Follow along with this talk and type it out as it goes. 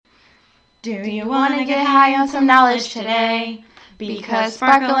Do you want to get high on some knowledge today? Because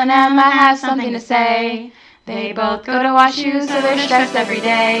Sparkle and Emma have something to say. They both go to WashU, so they're stressed every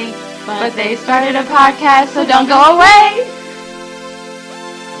day. But they started a podcast, so don't go away!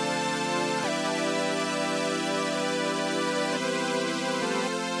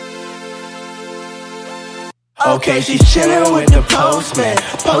 Okay, she's chillin' with the postman,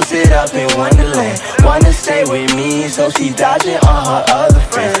 posted up in Wonderland. Wanna stay with me, so she dodging all her other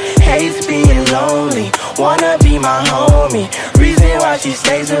friends. Hates being lonely, wanna be my homie. Reason why she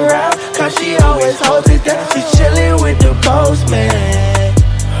stays around, cause she always holds it down. She's chillin' with the postman.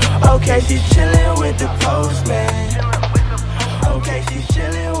 Okay, she's chillin' with the postman. Okay, she's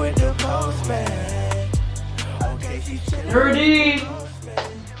chillin' with the postman. Okay, she's chillin' with the postman.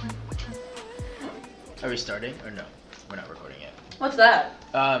 Are we starting or no? We're not recording yet. What's that?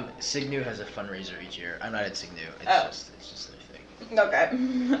 Signu has a fundraiser each year. I'm not at Signu. It's just their thing. Okay.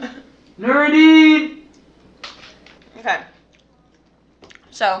 Nerdy! Okay.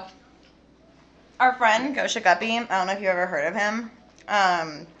 So, our friend Gosha Guppy, I don't know if you've ever heard of him.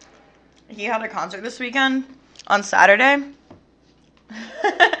 He had a concert this weekend on Saturday.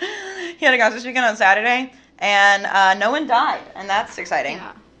 He had a concert this weekend on Saturday, and no one died, and that's exciting.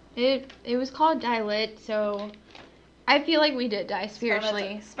 Yeah. It was called Die Lit, so I feel like we did die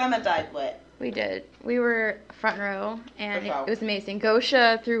spiritually. Spemma died lit. We did. We were front row, and Front row. it was amazing.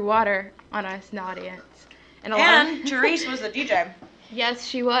 Gosha threw water on us in the audience. And Therese was the DJ. Yes,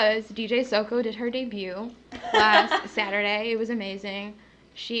 she was. DJ Soko did her debut last Saturday. It was amazing.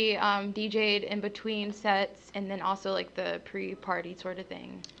 She DJ'd in between sets, and then also like the pre-party sort of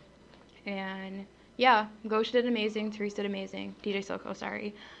thing. And yeah, Gosha did amazing. Therese did amazing. DJ Soko,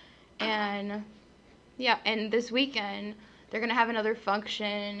 sorry. And yeah, and this weekend they're gonna have another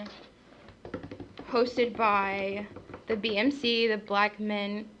function hosted by the BMC, the Black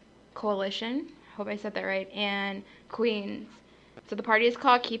Men Coalition. Hope I said that right. And Queens. So the party is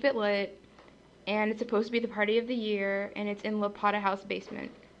called Keep It Lit, and it's supposed to be the party of the year, and it's in La Pata House basement.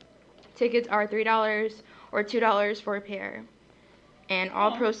 Tickets are $3 or $2 for a pair, and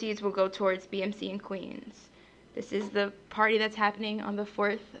all proceeds will go towards BMC in Queens. This is the party that's happening on the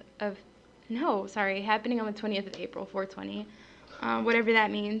happening on the 20th of April, 420, whatever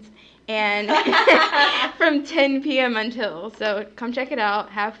that means, and from 10 p.m. until. So come check it out,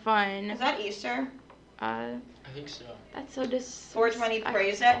 have fun. Is that Easter? I think so. That's so 420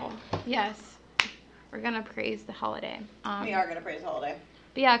 praise it? Yes. We're going to praise the holiday. We are going to praise the holiday.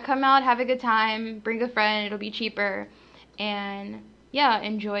 But yeah, come out, have a good time, bring a friend, it'll be cheaper, and yeah,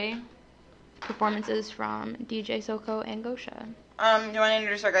 enjoy performances from DJ Soko and Gosha. Do you want to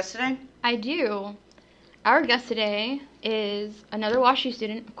introduce our guest today? I do. Our guest today is another WashU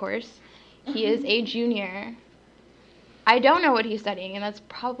student, of course. He is a junior. I don't know what he's studying, and that's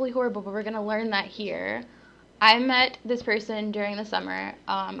probably horrible, but we're going to learn that here. I met this person during the summer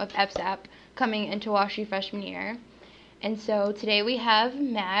of EPSAP coming into WashU freshman year. And so today we have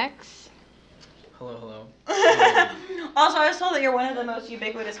Max. Hello. Also, I was told that you're one of the most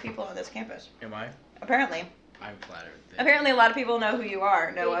ubiquitous people on this campus. Am I? Apparently. I'm flattered. Apparently, a lot of people know who you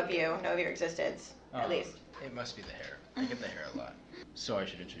are, know of your existence, at least. It must be the hair. I get the hair a lot. So I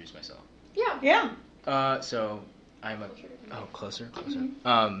should introduce myself. Yeah. So I'm closer. Mm-hmm.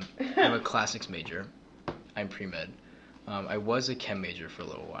 I'm a classics major. I'm pre-med. I was a chem major for a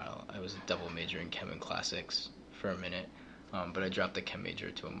little while. I was a double major in chem and classics for a minute, but I dropped the chem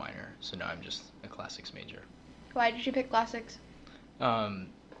major to a minor, so now I'm just a classics major. Why did you pick classics?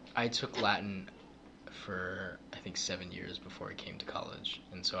 I took Latin for, I think, 7 years before I came to college,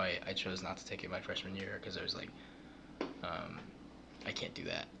 and so I chose not to take it my freshman year because I was like, I can't do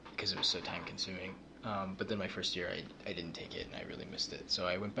that because it was so time-consuming. But then my first year, I didn't take it, and I really missed it. So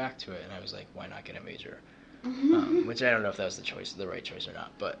I went back to it, and I was like, why not get a major? Which I don't know if that was the right choice or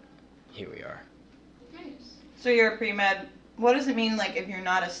not, but here we are. Nice. So you're a pre-med. What does it mean, like, if you're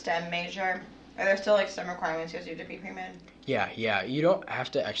not a STEM major? Are there still, like, STEM requirements you have to do to be pre-med? Yeah. You don't have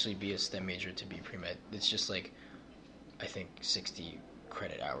to actually be a STEM major to be pre-med. It's just, like, I think 60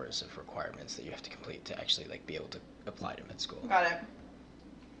 credit hours of requirements that you have to complete to actually, like, be able to apply to med school. Got it.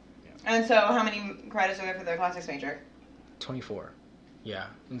 Yeah. And so how many credits are there for the classics major? 24. Yeah.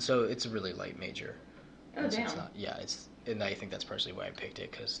 And so it's a really light major. Oh, damn. And I think that's partially why I picked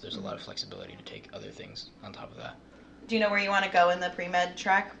it, because there's a lot of flexibility to take other things on top of that. Do you know where you want to go in the pre-med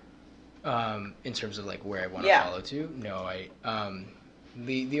track? In terms of, like, where I want to follow to? No,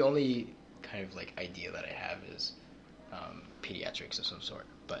 the only kind of, like, idea that I have is pediatrics of some sort,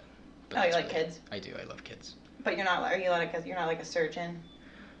 but you like kids? I do, I love kids. But you're not like a surgeon?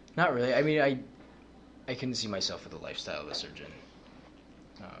 Not really. I mean, I couldn't see myself with the lifestyle of a surgeon.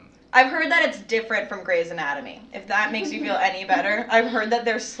 I've heard that it's different from Grey's Anatomy. If that makes you feel any better, I've heard that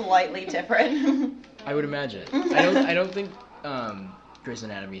they're slightly different. I would imagine. I don't think Grey's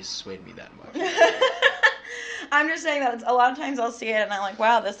Anatomy swayed me that much. I'm just saying that a lot of times I'll see it and I'm like,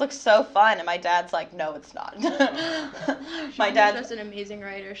 wow, this looks so fun. And my dad's like, no, it's not. My dad's just an amazing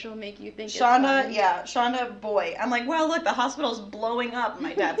writer. She'll make you think Shonda, it's fun. Shonda, boy. I'm like, well, look, the hospital's blowing up. And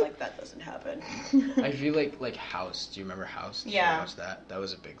my dad's like, that doesn't happen. I feel like House. Do you remember House? Did you watch that? That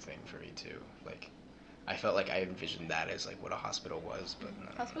was a big thing for me too. Like, I felt like I envisioned that as like what a hospital was, but no.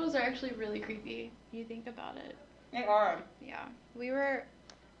 Hospitals are actually really creepy. You think about it. They are. Yeah, we were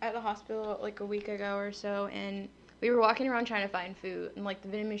at the hospital like a week ago or so, and we were walking around trying to find food, and like the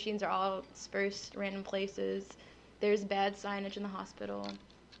vending machines are all dispersed random places. There's bad signage in the hospital.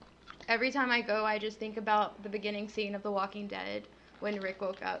 Every time I go, I just think about the beginning scene of The Walking Dead when Rick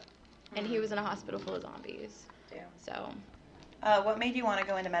woke up and he was in a hospital full of zombies. Damn. So What made you want to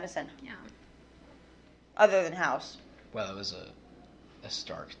go into medicine? yeah. Other than House. Well, it was a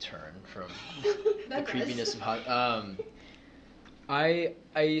stark turn from the creepiness of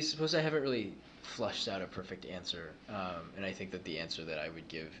I suppose I haven't really flushed out a perfect answer, and I think that the answer that I would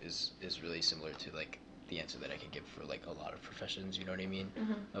give is really similar to like the answer that I could give for like a lot of professions. You know what I mean?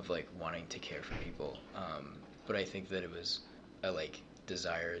 Mm-hmm. Of like wanting to care for people, but I think that it was a like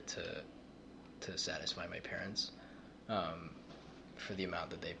desire to satisfy my parents for the amount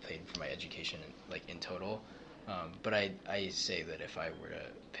that they paid for my education, like in total. But I say that if I were to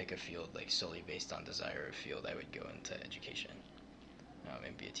pick a field like solely based on desire of field, I would go into education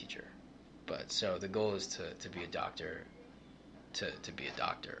and be a teacher. But so the goal is to be a doctor, to be a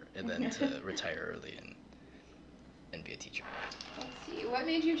doctor, and then to retire early and be a teacher. Let's see. What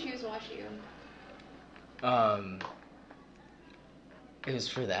made you choose WashU? It was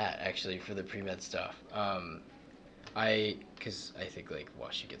for that, actually, for the pre-med stuff. Because I think like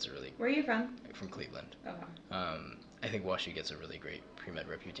WashU gets a really... Where are you from? From Cleveland. Okay. I think WashU gets a really great pre-med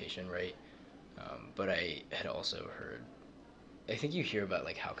reputation, right? But I had also heard... I think you hear about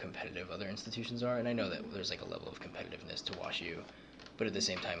like how competitive other institutions are, and I know that there's like a level of competitiveness to WashU, but at the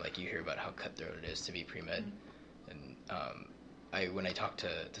same time, like you hear about how cutthroat it is to be pre-med. And when I talked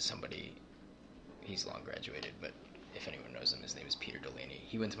to somebody, he's long graduated, but if anyone knows him, his name is Peter Delaney.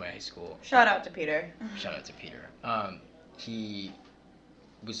 He went to my high school. Shout out to Peter. Shout out to Peter. He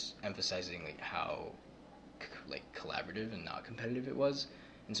was emphasizing like how like collaborative and not competitive it was,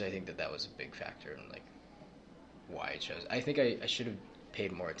 and so I think that was a big factor in like why I chose. I think I should have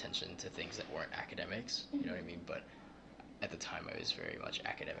paid more attention to things that weren't academics. You know what I mean? But at the time, I was very much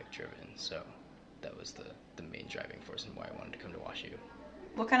academic driven, so that was the main driving force and why I wanted to come to WashU.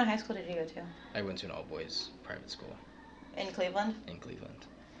 What kind of high school did you go to? I went to an all-boys private school. In Cleveland? In Cleveland.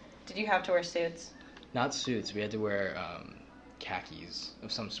 Did you have to wear suits? Not suits. We had to wear khakis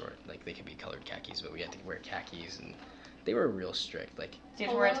of some sort. Like, they could be colored khakis, but we had to wear khakis, and they were real strict. Like, did you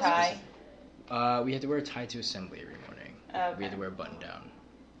have to wear a tie? We had to wear a tie to assembly every morning. Okay. We had to wear a button-down,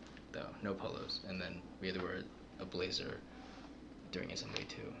 though. No polos. And then we had to wear a blazer during assembly,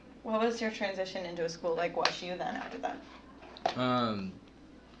 too. What was your transition into a school like WashU then after that?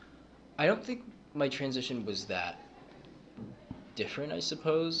 I don't think my transition was that different, I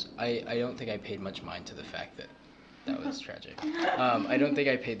suppose. I don't think I paid much mind to the fact that was tragic. I don't think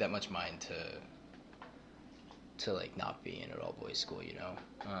I paid that much mind to like not being in an all-boys school, you know?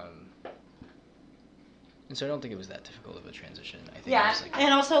 And so I don't think it was that difficult of a transition. I think it was, like,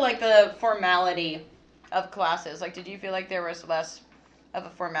 and also like the formality of classes. Like, did you feel like there was less of a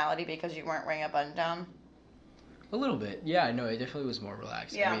formality because you weren't wearing a button-down? A little bit, yeah. No, it definitely was more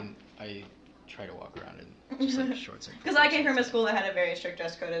relaxed. Yeah. I mean, I try to walk around in just like shorts. Because I came from a school that had a very strict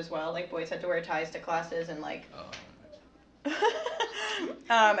dress code as well. Like, boys had to wear ties to classes and like,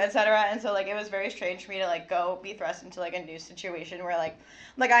 etc. And so like it was very strange for me to like go be thrust into like a new situation where like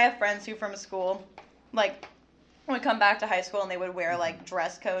I have friends who from school like would come back to high school and they would wear like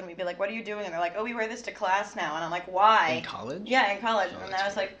dress code and we'd be like, what are you doing? And they're like, oh, we wear this to class now. And I'm like, why? In college? Yeah, in college. Oh, and I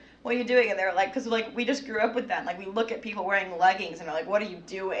was like, what are you doing? And they were like, because like we just grew up with that. Like we look at people wearing leggings and we're like, what are you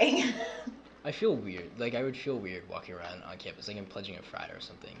doing? I feel weird. Like I would feel weird walking around on campus, like I'm pledging a frat or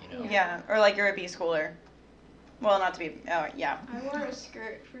something, you know? Yeah, or like you're a B schooler. Well, not to be. Oh, yeah. I wore a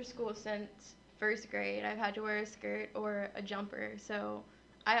skirt for school since first grade. I've had to wear a skirt or a jumper, so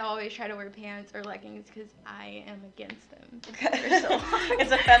I always try to wear pants or leggings because I am against them.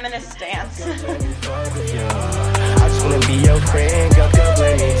 It's a feminist stance.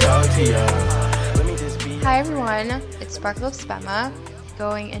 Hi everyone, it's Sparkle of Spemma,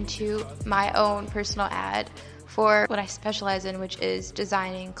 going into my own personal ad for what I specialize in, which is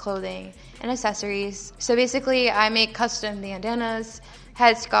designing clothing and accessories. So basically, I make custom bandanas,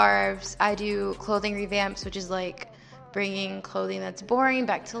 headscarves. I do clothing revamps, which is like bringing clothing that's boring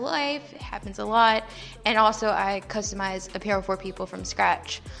back to life. It happens a lot. And also I customize apparel for people from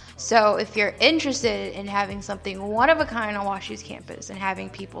scratch. So if you're interested in having something one of a kind on WashU's campus and having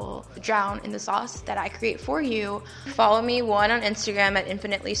people drown in the sauce that I create for you, follow me on Instagram at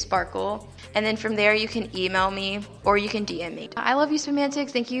Infinitely Sparkle. And then from there you can email me or you can DM me. I love you,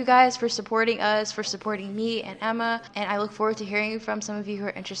 Semantics. Thank you guys for supporting us, for supporting me and Emma. And I look forward to hearing from some of you who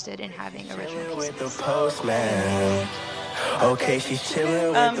are interested in having original With the pieces. postman. Okay, she's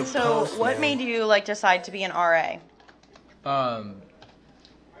chilling with the So postman. what made you like decide to be an RA?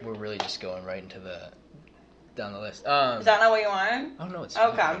 We're really just going right into down the list. Is that not what you wanted? Oh no, it's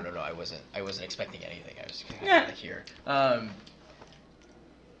Okay. no. I wasn't expecting anything. I was Yeah. here. I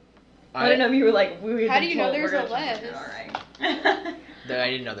didn't know if you were like. How do you know there's a list? I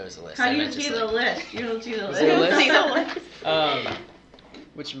didn't know there was a list. How do I you meant see just, the like, list? You don't see the Was list. there a You list? don't see the list.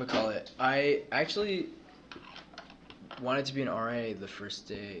 Whatchamacallit? I actually wanted to be an RA the first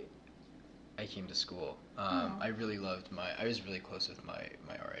day I came to school. I really loved I was really close with my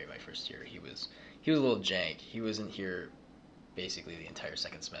RA my first year. He was a little jank. He wasn't here basically the entire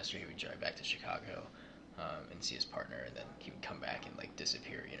second semester. He would drive back to Chicago and see his partner, and then he would come back and like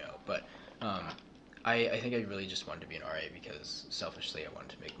disappear, But I think I really just wanted to be an RA because selfishly I wanted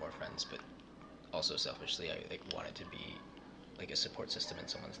to make more friends, but also selfishly I wanted to be like a support system in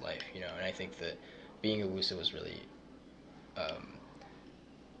someone's life, And I think that being a WUSA was really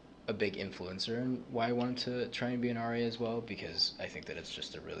a big influencer in why I wanted to try and be an RA as well, because I think that it's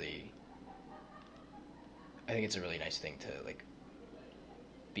just a really nice thing to like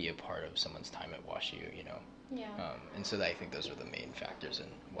be a part of someone's time at WashU, Yeah. And so I think those are the main factors in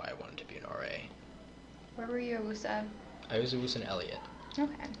why I wanted to be an RA. Where were you, Wusa? I was a WUSA in Elliott.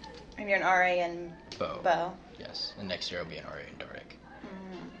 Okay. And you're an RA in Bo. Bo. Yes, and next year I'll be an RA in Doric.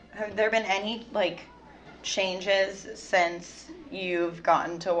 Have there been any like changes since you've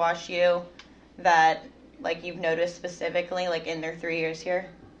gotten to WashU that like you've noticed specifically like in their 3 years here?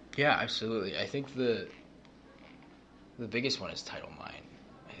 Yeah, absolutely. I think the biggest one is Title IX.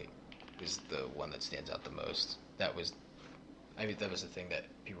 I think is the one that stands out the most. That was the thing that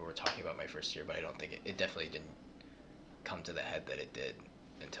people were talking about my first year, but I don't think it definitely didn't come to the head that it did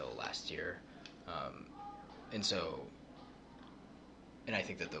until last year. And I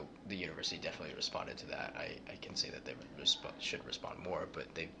think that the university definitely responded to that. I can say that they should respond more, but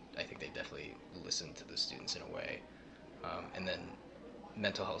I think they definitely listened to the students in a way. And then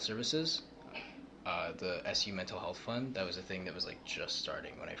mental health services, the SU Mental Health Fund, that was a thing that was like just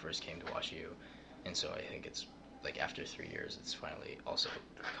starting when I first came to WashU, and so I think it's like after 3 years, it's finally also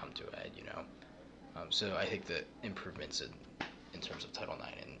come to a head, So I think the improvements in terms of Title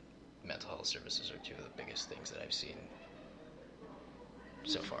IX and mental health services are two of the biggest things that I've seen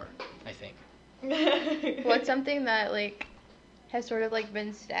so far, I think. What's something that like has sort of like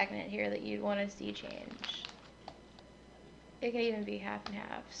been stagnant here that you'd want to see change? It can even be half and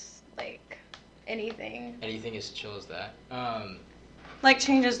halves, like anything. Anything as chill as that. Like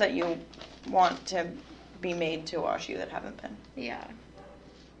changes that you want to be made to WashU that haven't been. Yeah.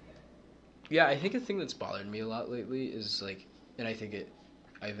 Yeah, I think a thing that's bothered me a lot lately is like, and I've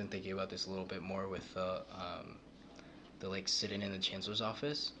been thinking about this a little bit more with the like sit-in the chancellor's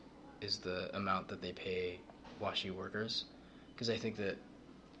office, is the amount that they pay WashU workers, because I think that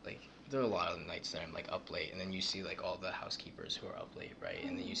like there are a lot of nights that I'm like up late, and then you see like all the housekeepers who are up late, right,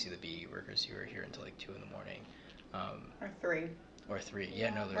 and then you see the BE workers who are here until like 2 a.m. Or 3. Or 3.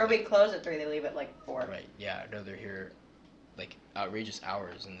 Yeah, no, they're Or we like, close at 3, they leave at like 4. right. Yeah, no, they're here like outrageous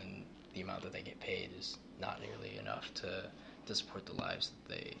hours, and then the amount that they get paid is not nearly enough to support the lives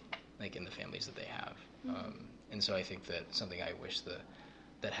that they like and the families that they have. And so I think that something I wish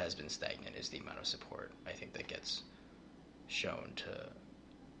that has been stagnant is the amount of support I think that gets shown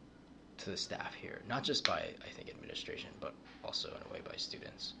to the staff here, not just by I think administration, but also in a way by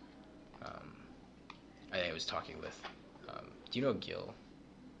students. I was talking with, do you know Gil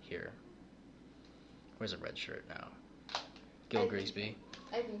here? Wears a red shirt now. Gil Grigsby.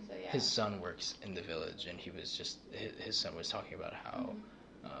 I think so, yeah. His son works in the village, and his son was talking about how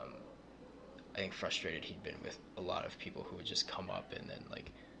I think frustrated he'd been with a lot of people who would just come up and then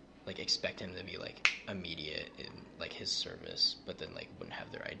like expect him to be like immediate in like his service, but then like wouldn't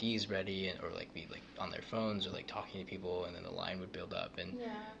have their IDs ready or like be like on their phones or like talking to people, and then the line would build up. And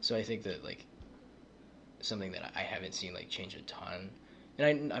so I think that like something that I haven't seen like change a ton.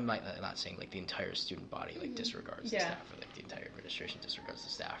 And I'm not saying like the entire student body like disregards the staff, or like the entire administration disregards the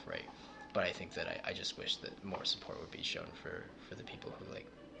staff, right? But I think that I just wish that more support would be shown for the people who like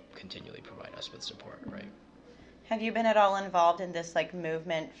continually provide us with support, right? Have you been at all involved in this like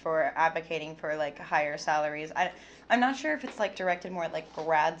movement for advocating for like higher salaries? I'm not sure if it's like directed more at like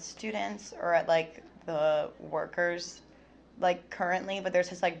grad students or at like the workers like currently, but there's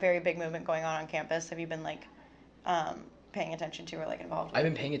this like very big movement going on campus. Have you been like paying attention to or like involved with? I've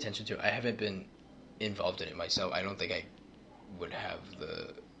been paying attention to it. I haven't been involved in it myself. I don't think I would have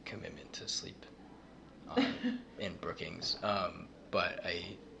the commitment to sleep in Brookings. But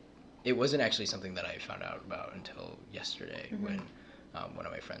it wasn't actually something that I found out about until yesterday when one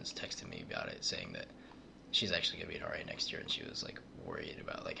of my friends texted me about it, saying that she's actually going to be an RA next year, and she was like worried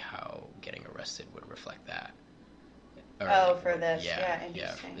about like how getting arrested would reflect that. Or, like, for this. Yeah,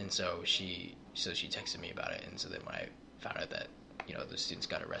 interesting. And so she texted me about it, and so then when I found out that, you know, the students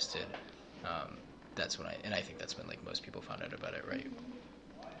got arrested, that's when I think that's when like most people found out about it, right?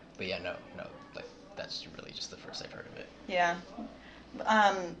 But yeah, no, like that's really just the first I've heard of it. Yeah.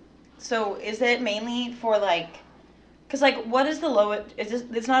 So is it mainly for like, cause like what is the lowest? Is this?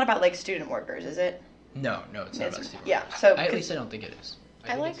 It's not about like student workers, is it? No, it's not about student Yeah. workers. So At least I don't think it is.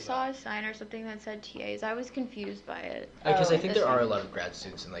 I like saw a sign or something that said TAs. I was confused by it. Because I think there are a lot of grad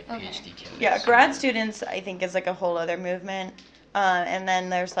students and like PhD candidates. Yeah, grad students I think is like a whole other movement, and then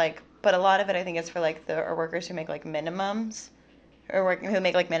there's like, but a lot of it I think is for like the workers who make like minimums, or who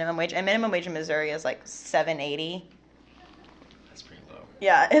make like minimum wage, and minimum wage in Missouri is like $7.80. That's pretty low.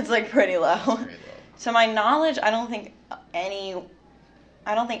 Yeah, it's like pretty low. Very low. To my knowledge, I don't think any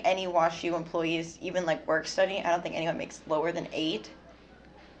WashU employees even like work study. I don't think anyone makes lower than 8.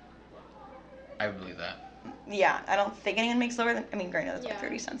 I would believe that. Yeah, I don't think anyone makes lower than. I mean, granted, that's like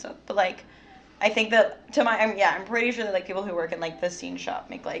 30 cents up, but like, I think that I'm pretty sure that like people who work in like the scene shop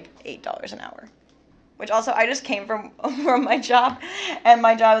make like $8 an hour. Which also, I just came from my job, and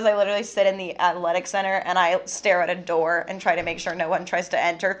my job is I literally sit in the athletic center and I stare at a door and try to make sure no one tries to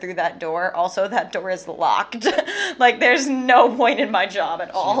enter through that door. Also, that door is locked. Like, there's no point in my job at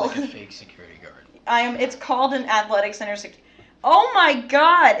all. So you're like a fake security guard. It's called an athletic center. Oh my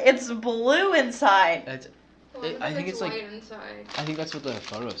God! It's blue inside. I think it's like white inside. I think that's what the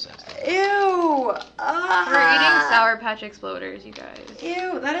photo says. Ew! We're eating Sour Patch Exploders, you guys.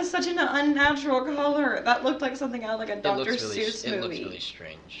 Ew! That is such an unnatural color. That looked like something out of like a Dr. Seuss movie. It looks really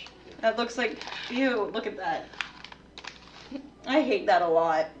strange. That looks like, ew! Look at that. I hate that a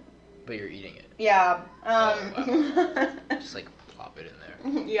lot. But you're eating it. Yeah. Wow. Just like plop it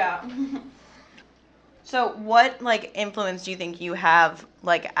in there. Yeah. So, what like influence do you think you have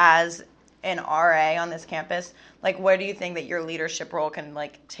like as an RA on this campus? Like, where do you think that your leadership role can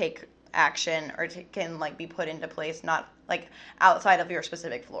like take action or can like be put into place, not like outside of your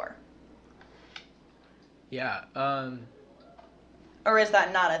specific floor? Yeah. Or is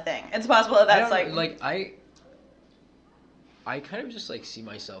that not a thing? It's possible that that's I kind of just like see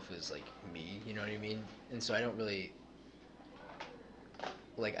myself as like me, you know what I mean? And so I don't really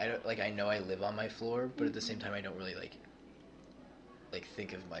I know I live on my floor, but at the same time I don't really like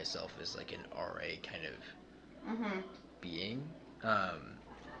think of myself as like an RA kind of being.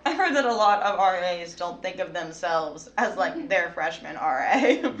 I've heard that a lot of RAs don't think of themselves as like their freshman RA.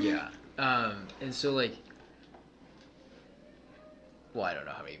 Yeah. And so like, well, I don't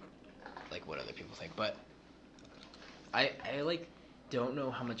know how many, like what other people think, but I like don't know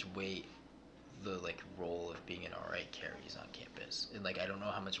how much weight the like role of being an RA carries on campus, and like I don't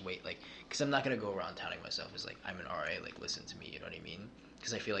know how much weight, like, because I'm not gonna go around touting myself as like I'm an RA, like listen to me, you know what I mean?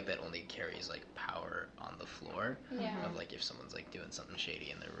 Because I feel like that only carries like power on the floor of like if someone's like doing something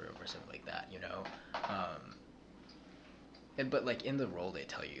shady in their room or something like that, you know. But like in the role they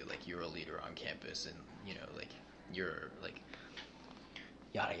tell you like you're a leader on campus, and you know like you're like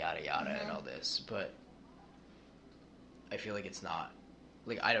yada yada yada and all this, but I feel like it's not.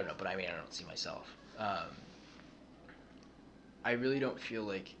 Like, I don't know, but I mean, I don't see myself. I really don't feel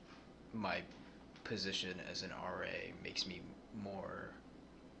like my position as an RA makes me more,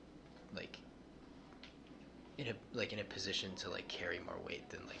 like, in a position to, like, carry more weight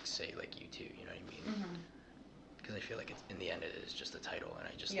than, like, say, like, you two, you know what I mean? Because I feel like it's, in the end it is just a title, and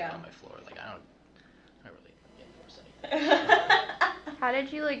I just live on my floor. Like, I don't really get anything. How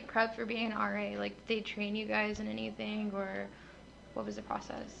did you, like, prep for being an RA? Like, did they train you guys in anything, or what was the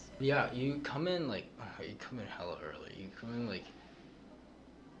process? Yeah, you come in hella early. You come in like,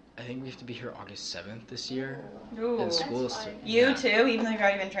 I think we have to be here August 7th this year. Ooh, and school You too, even though you've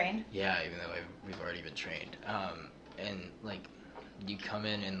already been trained? Yeah, even though we've already been trained. And like, you come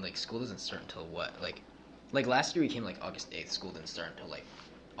in and like school doesn't start until what? Like last year we came like August 8th. School didn't start until like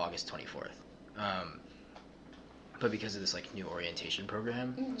August 24th. But because of this like new orientation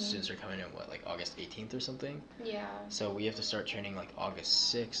program, students are coming in like August 18th or something. Yeah. So we have to start training like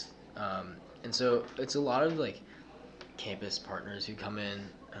August 6th. And so it's a lot of like campus partners who come in.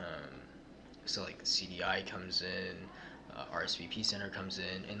 So like CDI comes in, RSVP Center comes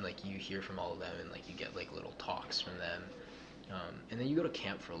in, and like you hear from all of them, and like you get like little talks from them, and then you go to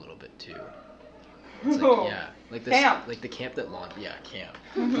camp for a little bit too. It's like, yeah, like this, Camp. like the camp that launch. Yeah, camp.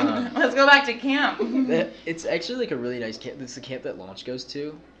 Let's go back to camp. It's actually like a really nice camp. It's the camp that Launch goes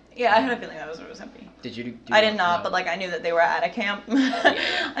to. Yeah, I had a feeling that was what it was going to be. Did you? I did not, but like I knew that they were at a camp.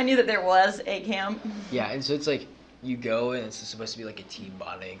 I knew that there was a camp. Yeah, and so it's like you go and it's supposed to be like a team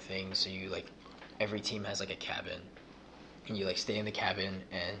bonding thing. So you like every team has like a cabin, and you like stay in the cabin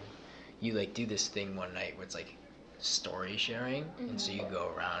and you like do this thing one night where it's like story sharing, and so you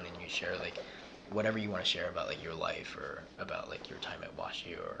go around and you share like whatever you want to share about like your life or about like your time at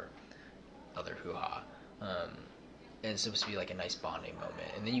WashU or other hoo-ha. And it's supposed to be like a nice bonding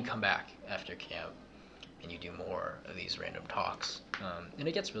moment. And then you come back after camp and you do more of these random talks. And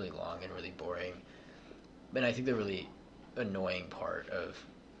it gets really long and really boring. And I think the really annoying part of,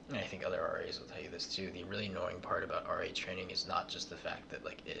 and I think other RAs will tell you this too, the really annoying part about RA training is not just the fact that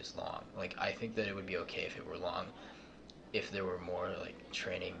like it is long. Like I think that it would be okay if it were long, if there were more like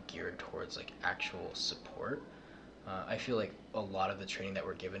training geared towards like actual support. I feel like a lot of the training that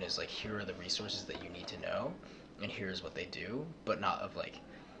we're given is like, here are the resources that you need to know, and here's what they do, but not of like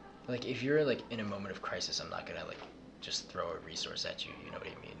if you're like in a moment of crisis, I'm not gonna like just throw a resource at you, you know what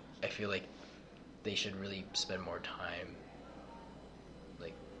I mean? I feel like they should really spend more time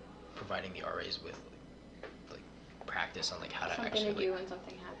like providing the RAs with like practice on like how to Something actually to do when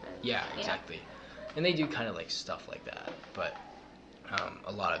something happens. Yeah, exactly. And they do kind of like stuff like that, but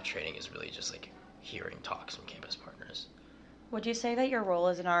a lot of training is really just like hearing talks from campus partners. Would you say that your role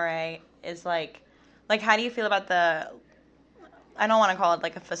as an RA is like how do you feel about the, I don't want to call it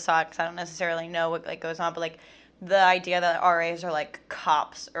like a facade because I don't necessarily know what like goes on, but like the idea that RAs are like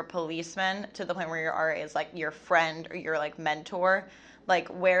cops or policemen to the point where your RA is like your friend or your like mentor, like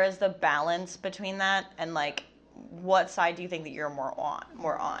where is the balance between that, and like what side do you think that you're more on?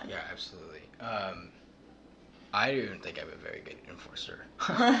 Yeah, absolutely. I don't think I'm a very good enforcer.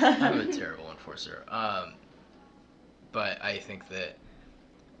 I'm a terrible enforcer. But I think that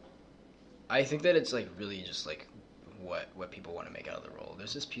it's like really just like what people want to make out of the role.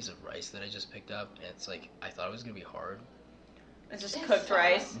 There's this piece of rice that I just picked up, and it's like I thought it was gonna be hard. It's just cooked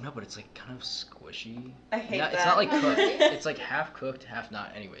rice. No, but it's like kind of squishy. I hate that. It's not like cooked. It's like half cooked, half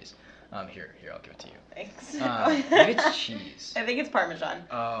not. Anyways, here, I'll give it to you. Thanks. Maybe it's cheese. I think it's Parmesan.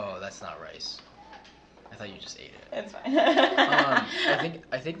 Oh, that's not rice. I thought you just ate it. It's fine. I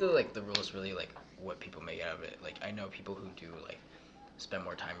think that like the rule is really like what people make out of it. Like I know people who do like spend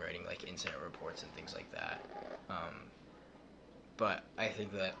more time writing like incident reports and things like that. But I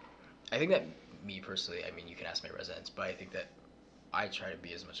think that me personally, I mean, you can ask my residents, but I think that I try to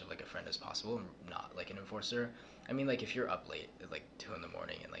be as much of like a friend as possible and not like an enforcer. I mean, like if you're up late at like 2 a.m.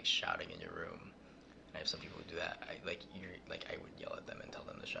 and like shouting in your room, I have some people who do that. I would yell at them and tell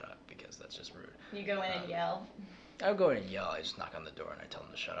them to shut up because that's just rude. You go in and yell. I would go in and yell. I just knock on the door and I tell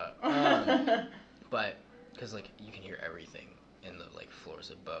them to shut up. But because like you can hear everything in the like floors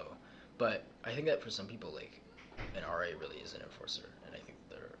of Bo. But I think that for some people like an RA really is an enforcer, and I think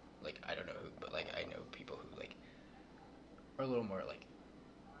they're like, I don't know who, but like I know people who like are a little more like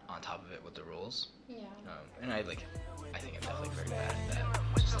on top of it with the rules. Yeah. And I think I'm definitely very bad at that.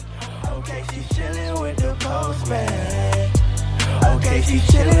 Just like, Okay, she's chillin' with the postman. Okay, she's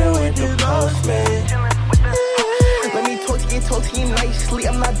chillin' with the postman. Let me talk to you nicely.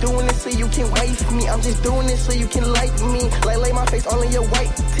 I'm not doing this so you can wife me. I'm just doing this so you can like me. Like lay my face all in your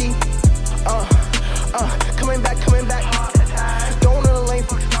white tee. Coming back. Don't wanna lane.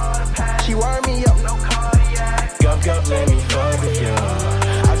 She wired me up. Go, let me fuck with you.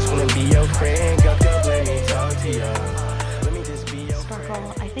 I just wanna be your friend. Go, let me talk to you. Let me just be your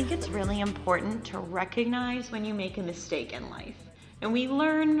Sparkle, I think it's really important to recognize when you make a mistake in life. And we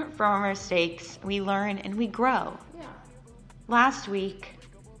learn from our mistakes. We learn and we grow. Yeah. Last week,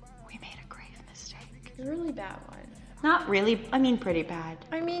 we made a grave mistake. A really bad one. Not really, I mean pretty bad.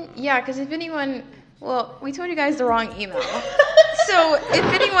 I mean, yeah, because if anyone, well, we told you guys the wrong email. So if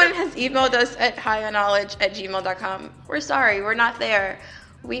anyone has emailed us at highonKnowledge@gmail.com, we're sorry, we're not there.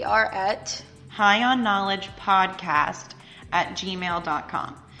 We are at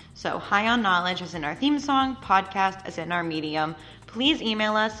highonKnowledgepodcast@gmail.com. So High on Knowledge is in our theme song, podcast is in our medium. Please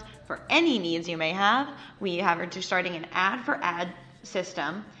email us for any needs you may have. We are just starting an ad for ad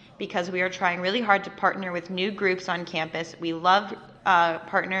system because we are trying really hard to partner with new groups on campus. We love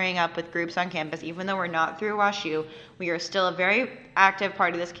partnering up with groups on campus. Even though we're not through WashU, we are still a very active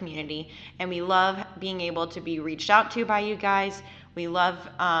part of this community, and we love being able to be reached out to by you guys. We love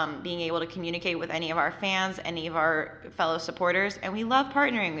being able to communicate with any of our fans, any of our fellow supporters, and we love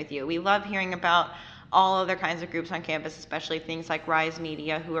partnering with you. We love hearing about all other kinds of groups on campus, especially things like Rise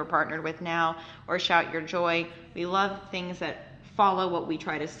Media, who we're partnered with now, or Shout Your Joy. We love things that follow what we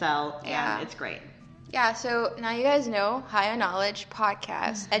try to sell, and it's great. Yeah, so now you guys know High on Knowledge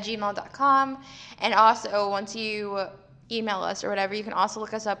podcast at gmail.com. And also, once you email us or whatever, you can also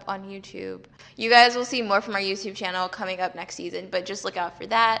look us up on YouTube. You guys will see more from our YouTube channel coming up next season, but just look out for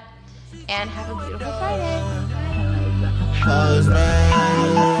that. And have a beautiful Friday.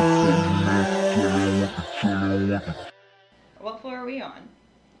 What floor are we on?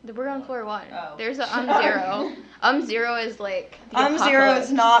 We're on floor 1. Oh. There's a zero. Zero is like the Zero apocalypse.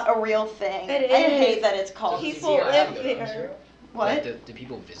 is not a real thing. It I is. hate that it's called People Zero. live there. What? Like, do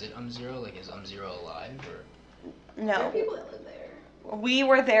people visit Zero? Like, is Zero alive? Or No. There are people that live there. We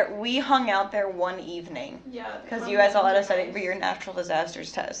were there. We hung out there one evening Yeah. because you guys all had to study for your natural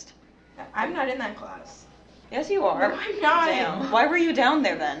disasters test. I'm not in that class. Yes, you are. No, I'm not. Damn. Why were you down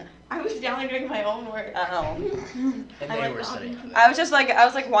there then? I was down there doing my own work. Oh. and they like were the studying for that. I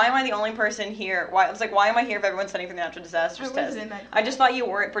was like, why am I the only person here? Why am I here if everyone's studying for the natural disasters I test? wasn't in that I just thought you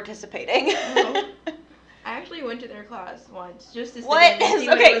weren't participating. No. I actually went to their class once just to sit What? in and see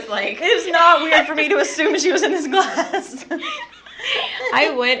Okay. what it was like. It's not weird for me to assume she was in this class. I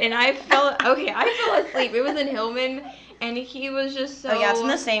went and I fell asleep. It was in Hillman, and he was just so. Oh yeah, it's in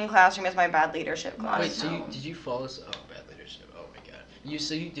the same classroom as my bad leadership class. Wait, so did you fall asleep? Oh, bad leadership. Oh my god.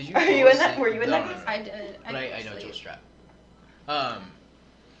 Did you? Are fall you in that- asleep? were you in that No, class? I did. But I fell know asleep. Joel Strap.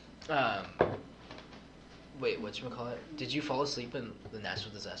 Wait, whatchamacallit? Did you fall asleep in the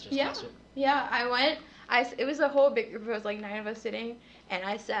natural disasters Yeah. classroom? Yeah, I went. It was a whole big group. It was like 9 of us sitting, and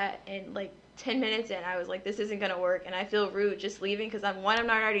I sat and like 10 minutes in, I was like, this isn't gonna work, and I feel rude just leaving because I'm not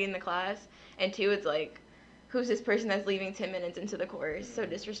already in the class, and 2, it's like, who's this person that's leaving 10 minutes into the course? So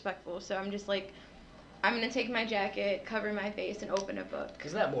disrespectful. So I'm just like, I'm gonna take my jacket, cover my face, and open a book.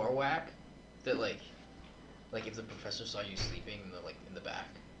 Isn't that more whack? That like if the professor saw you sleeping in the back.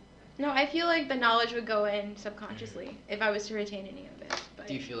 No, I feel like the knowledge would go in subconsciously if I was to retain any of it. But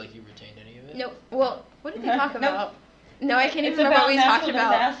Do you feel like you retained any of it? no. Well, what did they talk Nope. about? No, I can't It's even remember what about we talked natural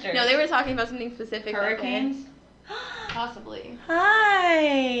about. disasters. No, they were talking about something specific. that day. Hurricanes? Possibly.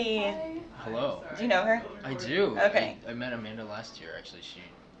 Hi. Hello. Do you know her? I do. Okay. I met Amanda last year. Actually, she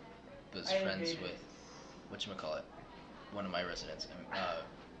was friends with whatchamacallit, one of my residents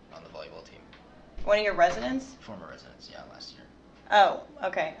on the volleyball team. One of your residents? Former residents, yeah, last year. Oh,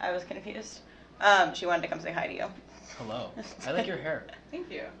 okay. I was confused. She wanted to come say hi to you. Hello. I like your hair.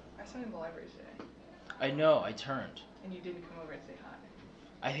 Thank you. I saw you in the library today, I know. I turned. and you didn't come over and say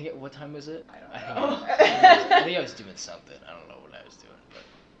hi. I think what time was it? I don't think know. I think I was doing something. I don't know what I was doing, but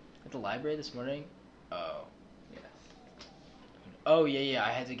at the library this morning. Oh. Yes. Oh yeah. I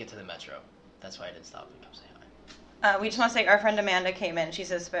had to get to the metro. That's why I didn't stop and come say hi. We just want to say our friend Amanda came in.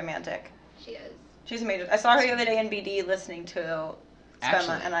 She's a Spemantic. She is. She's amazing. I saw her the other day in BD listening to Spemma,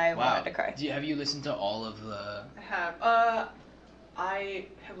 Actually, and I wow. wanted to cry. Have you listened to all of the? I have. I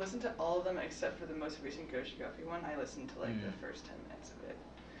have listened to all of them except for the most recent Goshi Gofi one. I listened to the first 10 minutes of it.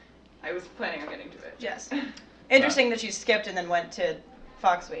 I was planning on getting to it. Yes. Interesting that she skipped and then went to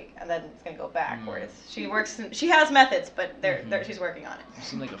Fox Week, and then it's gonna go backwards. She works. She has methods, but she's working on it. You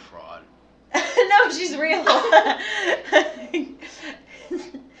seem like a fraud. No, she's real.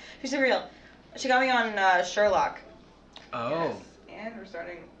 She's real. She got me on Sherlock. Oh. Yes. And we're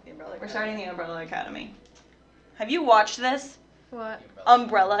starting the Umbrella Academy. We're starting the Umbrella Academy. Have you watched this? What?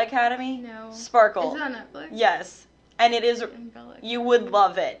 Umbrella Academy? No. Sparkle. Is it on Netflix? Yes. And it is. Umbrella. You would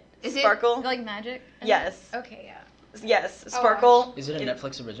love it. Is Sparkle. it like magic? Yes. Okay, yeah. Yes. I'll Sparkle. Is it a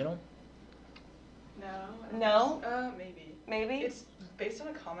Netflix original? No. I don't No? think so. Maybe. Maybe. It's based on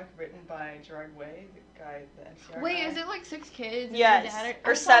a comic written by Gerard Way, the guy, the NCR Wait, guy. is it like 6 kids? and Yes, your dad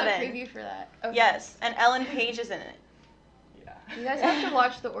or I saw 7. the preview for that. Okay. Yes. And Ellen Page is in it. Yeah. You guys have to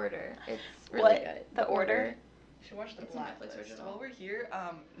watch The Order. It's really What? good. The Order? You should watch the It's a Netflix Blacklist. original. While we're here,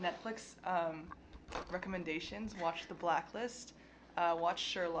 Netflix recommendations. Watch The Blacklist. Watch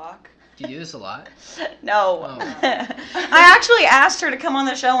Sherlock. Do you do this a lot? No. Oh. I actually asked her to come on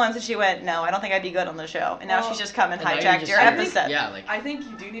the show once, and she went, "No, I don't think I'd be good on the show." And now Well, she's just come and And now you're hijacked just your here. episode. Yeah, like I think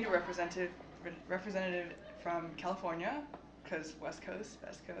you do need a representative from California, because West Coast,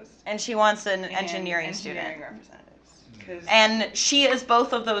 Best Coast. And she wants an And engineering engineering student. representatives. 'Cause And she is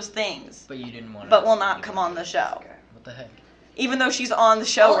both of those things, but you didn't want to. but will not come on the show, okay. What the heck? even though she's on the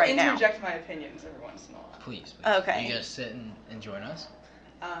show I'll right now. interject my opinions every once in a while. Please. Okay. Are you gonna sit and join us?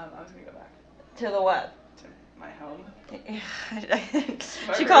 I was gonna go back To the what? to my home.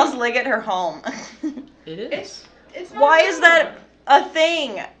 She calls Liggett her home. It is. It's not Why my is that? home. A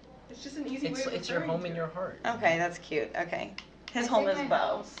thing. It's just an easy way of It's your referring home in to your it. heart. Okay, that's cute. Okay. His I home say is my Bo.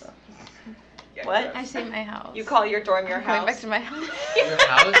 house. so. Yeah, What? I say my house. You call your dorm your I'm going back house? to my house. Your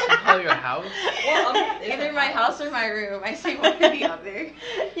house? You call your house? Well, Either my house or my room. I say one or the other.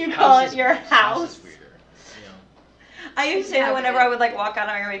 You call House it your House house? is weirder. You know. I used to say that whenever I would like walk out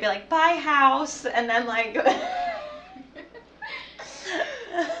of my room, I'd be like, "Bye, house," and then like,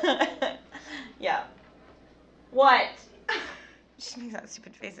 yeah. What? She makes that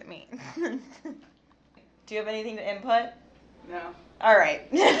stupid face at me. Do you have anything to input? No. All right.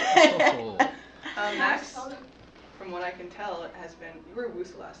 Oh. Max, from what I can tell, it has been. You were a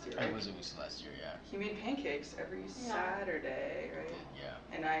Woosa last year, right? I was a Woosa last year, yeah. He made pancakes every Saturday, right? Yeah.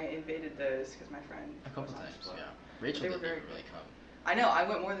 And I invaded those because my friend. A couple was on times, the floor. yeah. Rachel They were didn't very really come. I know. I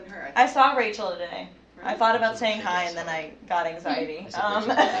went more than her. I saw Rachel today. I thought about Rachel's saying a hi, big and then asshole. I got anxiety. I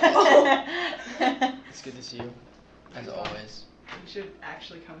It's good to see you, as always. You should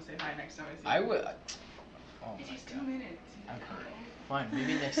actually come say hi next time I see you. I would. Oh It my takes 2 god. minutes. I'm hurt. Fine,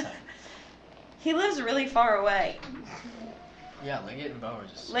 maybe next time. He lives really far away. Yeah, Liggett and Bo are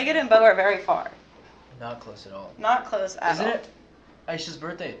just. Liggett and Bo are very far. Not close at all. Not close at Isn't all. it? Aisha's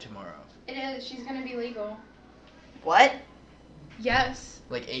birthday tomorrow. It is. She's gonna be legal. What? Yes.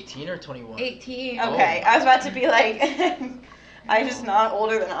 Like 18 or 21? 18. Okay, I was about to be like, I'm just not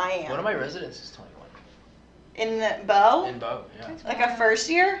older than I am. One of my residents is 21. In the Bo? In Bo, yeah. Like a first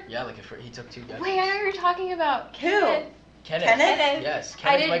year? Yeah, like he took 2 guys. Wait, I know you're talking about Who? Kenneth. Kenneth. Kenneth? Yes. I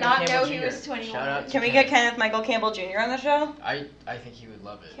Kenneth did Michael not Campbell know Jr. he was 21. Shout out to Can we get Kenneth Michael Campbell Jr. on the show? I think he would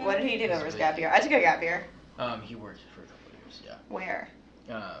love it. What did he do He's over his really gap year? I took a gap year. He worked for a couple of years, yeah. Where?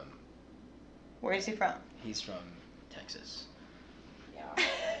 Where is he from? He's from Texas.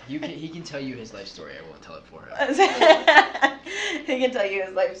 He can tell you his life story. I won't tell it for him. He can tell you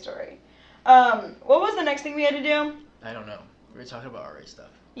his life story. What was the next thing we had to do? I don't know. We were talking about RA stuff.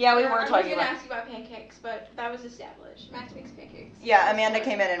 Yeah, we I were was talking gonna about. ask you about pancakes, but that was established. Max makes pancakes. Yeah, Amanda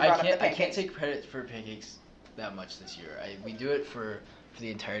came in and I brought up the can't pancakes. take credit for pancakes that much this year. We do it for the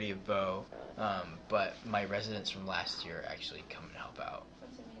entirety of Bo, but my residents from last year actually come and help out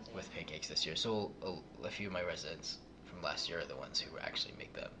That's amazing. with pancakes this year. So a few of my residents from last year are the ones who actually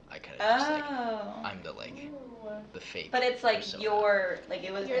make them. I kind of just like I'm the the fake. But it's like persona. it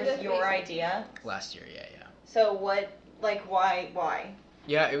was You're the your face. idea. Last year, yeah. So what, why?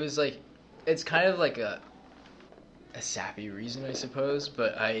 Yeah, it was like, it's kind of like a sappy reason, I suppose,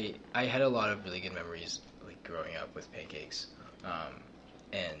 but I had a lot of really good memories like growing up with pancakes,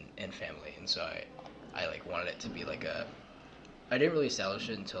 and family, and so I like wanted it to be like I didn't really establish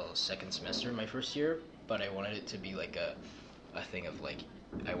it until second semester my first year, but I wanted it to be like a thing of like,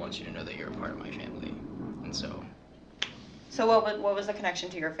 I want you to know that you're a part of my family, and so. So what was the connection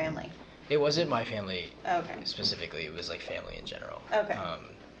to your family? It wasn't my family Okay. specifically, it was like family in general. Okay.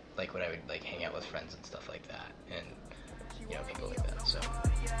 Like when I would like hang out with friends and stuff like that, and people like that. So.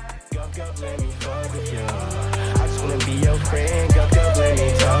 Gup, gup, let me fuck with you. I just wanna be your friend. Gup, gup, let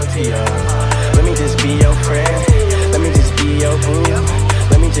me talk to you. Let me just be your friend. Let me just be your boo.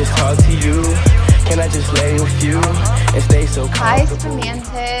 Let me just talk to you. Can I just lay with you and stay so Hi, comfortable?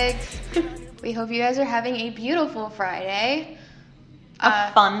 Spemantics. We hope you guys are having a beautiful Friday.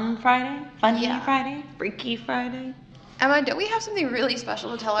 A fun Friday? Funny yeah. Friday? Freaky Friday? Emma, don't we have something really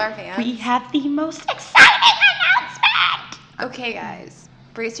special to tell our fans? We have the most exciting announcement! Okay, guys.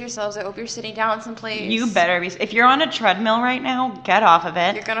 Brace yourselves. I hope you're sitting down someplace. You better be. If you're on a treadmill right now, get off of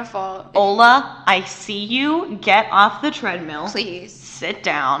You're it. gonna fall. Ola, I see you. Get off the treadmill. Please. Sit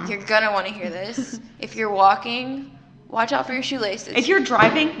down. You're gonna want to hear this. If you're walking, watch out for your shoelaces. If you're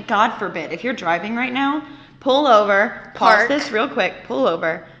driving, God forbid, if you're driving right now, pull over, Park. pause this real quick, pull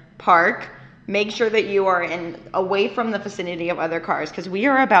over, park, make sure that you are away from the vicinity of other cars, because we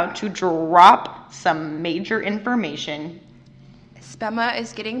are about to drop some major information. Spemma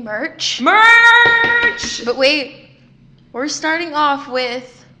is getting merch. Merch! But wait, we're starting off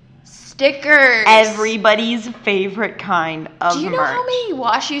with stickers. Everybody's favorite kind of Do you know merch. how many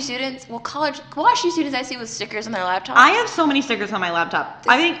WashU students, college WashU students I see with stickers on their laptops? I have so many stickers on my laptop.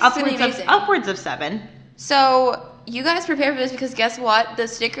 I think It's silly amazing. upwards of 7. So you guys prepare for this because guess what? The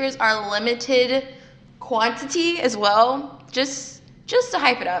stickers are limited quantity as well. Just to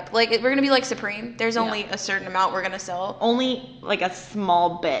hype it up. Like we're gonna be like Supreme. There's only a certain amount we're gonna sell. Only like a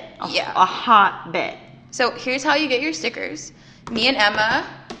small bit. Yeah. A hot bit. So here's how you get your stickers. Me and Emma.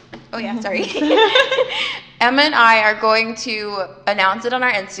 Oh yeah, sorry. Emma and I are going to announce it on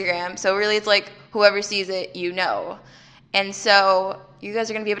our Instagram. So really it's like whoever sees it, you know. And so you guys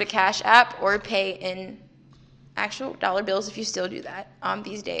are going to be able to Cash App or pay in actual dollar bills if you still do that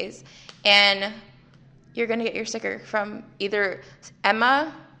these days. And you're going to get your sticker from either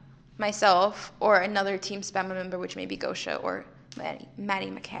Emma, myself, or another Team Spemma member, which may be Gosha or Maddie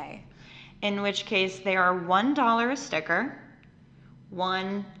McKay. In which case, they are $1 a sticker,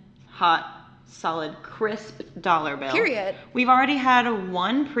 one hot, solid, crisp dollar bill. Period. We've already had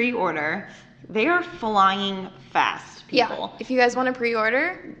one pre-order. They are flying fast, people. Yeah, if you guys want to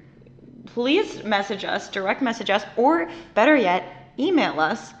pre-order, please message us, direct message us, or better yet, email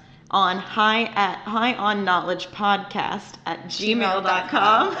us on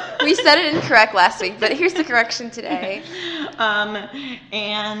highonKnowledgepodcast@gmail.com. We said it incorrect last week, but here's the correction today.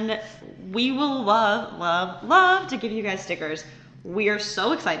 And we will love to give you guys stickers. We are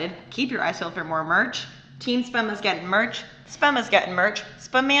so excited. Keep your eyes peeled for more merch. Team Spemma's getting merch. Spemma's getting merch.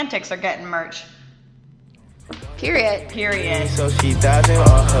 Spemantics are getting merch. Period. So she dodging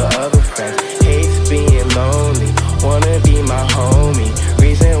all her other friends. Hates being lonely. Wanna be my homie.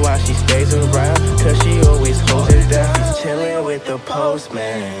 Reason why she stays around, cause she always holds it down. She's chilling with the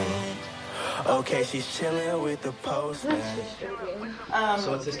postman. Okay, she's chilling with the postman.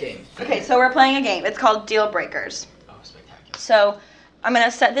 So what's this game? Okay, so we're playing a game. It's called Deal Breakers. Oh, spectacular. So I'm going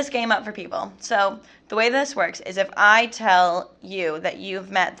to set this game up for people. So the way this works is if I tell you that you've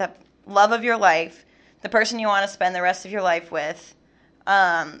met the love of your life, the person you want to spend the rest of your life with,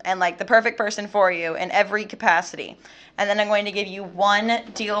 and like the perfect person for you in every capacity, and then I'm going to give you one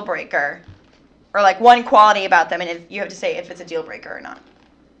deal breaker, or like one quality about them, and you have to say if it's a deal breaker or not.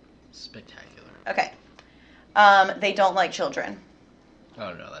 Spectacular. Okay. They don't like children.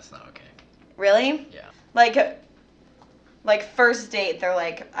 Oh no, that's not okay. Really? Yeah. Like first date, they're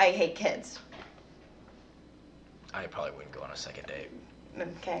like, I hate kids. I probably wouldn't go on a second date.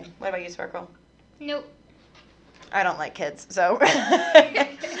 Okay. What about you, Sparkle? Nope. I don't like kids, so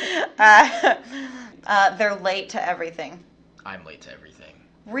they're late to everything. I'm late to everything.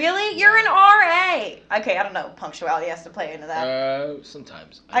 Really? You're an RA. Okay, I don't know. Punctuality has to play into that.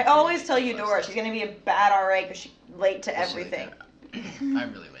 Sometimes. I always tell Eudora she's gonna be a bad RA because she's late to Well, everything.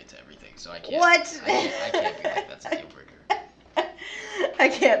 I'm really late to everything, so I can't. What? I can't be like that's a deal breaker. I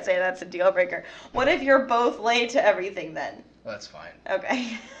can't say that's a deal breaker. What if you're both late to everything then? Well, that's fine.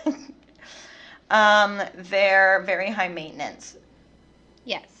 Okay. They're very high maintenance.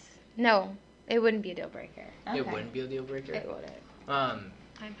 Yes. No, it wouldn't be a deal breaker. Okay. It wouldn't be a deal breaker. It wouldn't. Um,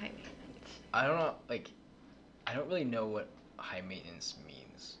 I'm high maintenance. I don't know. Like, I don't really know what high maintenance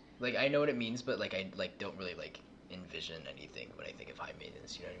means. Like, I know what it means, but like, I don't really like envision anything when I think of high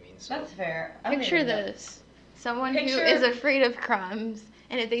maintenance. You know what I mean? So That's fair. Picture this. Someone who Picture- is afraid of crumbs,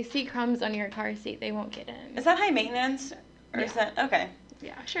 and if they see crumbs on your car seat, they won't get in. Is that high maintenance? Or is that okay?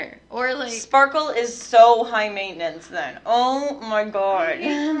 Yeah, sure. Or like Sparkle is so high maintenance then. Oh my god.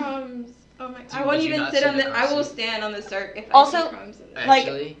 crumbs. Oh my! Dude, I won't would you even not sit sit on in the. the I car will seat? stand on the circ if Also, I see crumbs in there. like,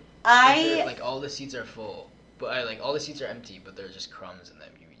 actually, I like all the seats are full, but all the seats are empty, but there's just crumbs in them.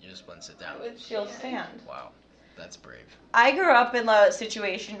 You just want to sit down. she'll stand. Wow, that's brave. I grew up in a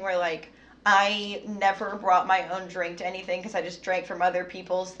situation where like I never brought my own drink to anything because I just drank from other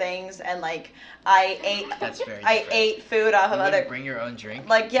people's things, and like I That's very. I different. ate food off You of wouldn't other. bring your own drink.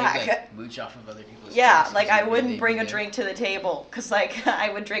 Like, yeah, You'd, like, mooch off of other people's. Yeah, drinks like 'cause I you knew wouldn't they'd bring be a good. drink to the table because like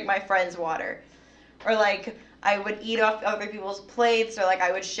I would drink my friend's water, or like I would eat off other people's plates, or like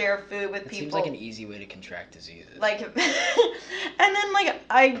I would share food with It people. seems like an easy way to contract diseases. Like, and then like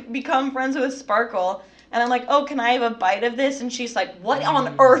I become friends with Sparkle, and I'm like, oh, can I have a bite of this? And she's like, what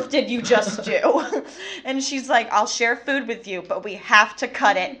on earth did you just do? And she's like, I'll share food with you, but we have to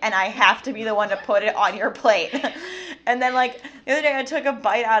cut it, and I have to be the one to put it on your plate. And then like the other day, I took a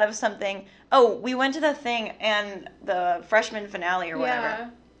bite out of something. Oh, we went to the thing and the freshman finale or whatever,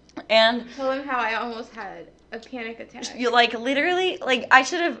 Yeah. and Tell them how I almost had a panic attack. you like literally like I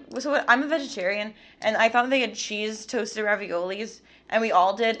should have. So I'm a vegetarian, and I thought they had cheese toasted raviolis, and we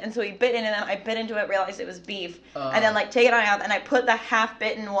all did. And so we bit in, and then I bit into it, realized it was beef, and then like take it on out, and I put the half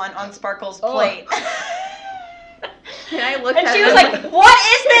bitten one on Sparkle's plate. And I looked And at she her was like, "What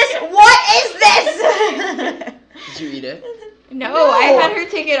is this? What is this?" Did you eat it? no, No. I had her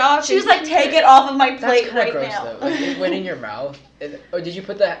take it off. She was and like, "Take it off of my That's plate kind right of gross now." though. Like, it went in your mouth. Or did you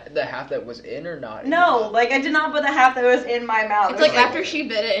put the half that was in or not? in your No, mouth? like I did not put the half that was in my mouth. It's It was like after she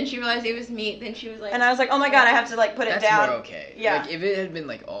bit it and she realized it was meat, then she was like, and I was like, "Oh my god, I have to like put it That's down." more okay. Yeah. Like if it had been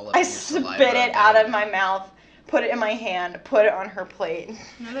like all up I your saliva, spit it out that of my mouth, put it in my hand, put it on her plate.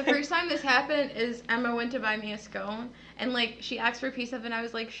 No, the first time this happened is Emma went to buy me a scone, and like she asked for a piece of it, and I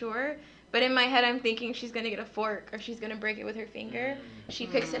was like, sure. But in my head, I'm thinking she's gonna get a fork or she's gonna break it with her finger. She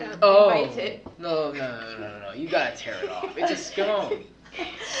picks it up Oh and bites it. no! You gotta tear it off. It's a scone.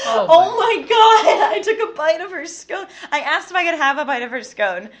 Oh my god, I took a bite of her scone. I asked if I could have a bite of her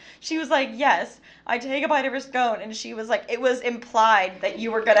scone. She was like, yes. I take a bite of her scone, and she was like, it was implied that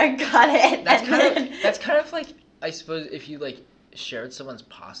you were gonna cut it. That's kind of like, I suppose, if you like shared someone's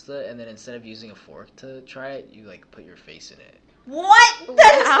pasta and then instead of using a fork to try it, you like put your face in it. What?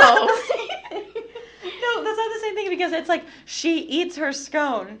 That's Wow. not the same. No, that's not the same thing because it's like she eats her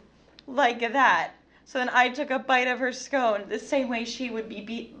scone like that. So then I took a bite of her scone the same way she would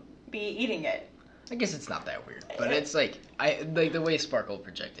be eating it. I guess it's not that weird, but it's like I like the way Sparkle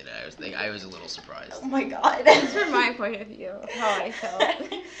projected it. I was a little surprised. Oh my god. That's from my point of view, how I felt.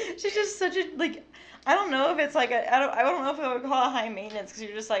 She's just such a like. I don't know if it's like I don't know if I would call it high maintenance because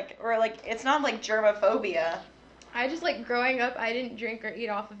you're just like or like it's not like germophobia. I just, like, growing up, I didn't drink or eat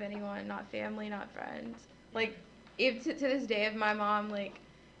off of anyone, not family, not friends. Like, if to this day, if my mom, like,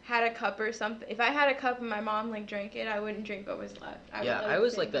 had a cup or something, if I had a cup and my mom, like, drank it, I wouldn't drink what was left. I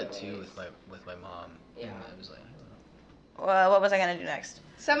was like that too with my mom. Yeah. And I was like, Well, what was I gonna do next?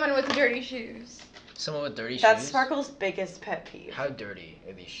 Someone with dirty shoes. someone with dirty That's shoes. Sparkle's biggest pet peeve. How dirty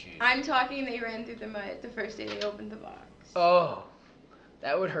are these shoes? I'm talking they ran through the mud the first day they opened the box. Oh,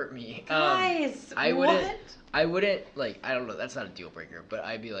 that would hurt me. Guys, I what? wouldn't like. I don't know. That's not a deal breaker, but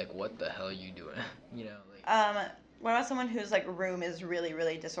I'd be like, "What the hell are you doing?" You know. Like, What about someone whose like room is really,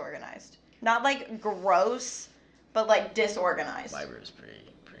 really disorganized? Not like gross, but like disorganized. my room's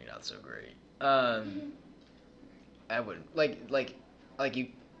pretty not so great. I wouldn't like you.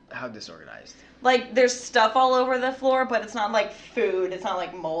 How disorganized? Like there's stuff all over the floor, but it's not like food. It's not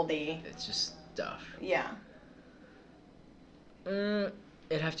like moldy. It's just stuff. Yeah.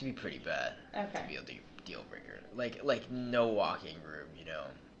 It'd have to be pretty bad to be a deal breaker. Like no walking room, you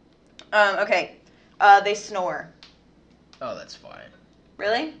know. Okay. They snore. Oh, that's fine.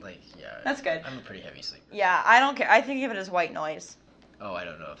 Really? Like, yeah. That's good. I'm a pretty heavy sleeper. Yeah, I don't care. I think of it as white noise. Oh, I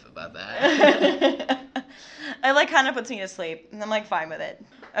don't know about that. It like kind of puts me to sleep, and I'm like fine with it.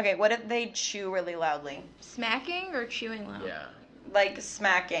 Okay, what if they chew really loudly? Smacking or chewing loud? Yeah. Like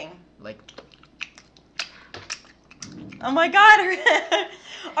smacking. Like, Oh my god,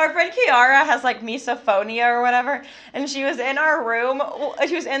 our friend Kiara has like misophonia or whatever, and she was in our room.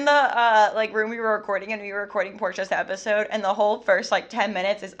 She was in the like room we were recording, and we were recording Portia's episode, and the whole first like 10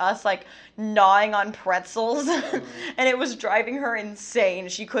 minutes is us like gnawing on pretzels, and it was driving her insane.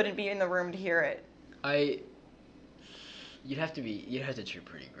 She couldn't be in the room to hear it. you'd have to chew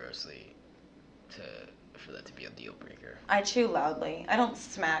pretty grossly for that to be a deal breaker. I chew loudly. I don't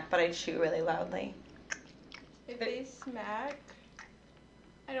smack, but I chew really loudly. If they smack,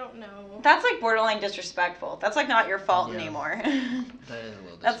 I don't know. That's like borderline disrespectful. That's like not your fault Yeah. anymore. That is a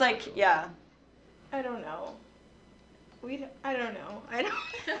little. That's like, disrespectful. yeah. I don't know. I don't know. I don't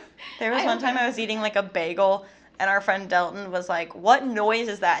know. There was one time I was eating like a bagel, and our friend Delton was like, "What noise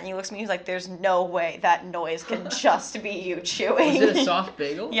is that?" And he looks at me, he's like, "There's no way that noise can just be you chewing." Was it a soft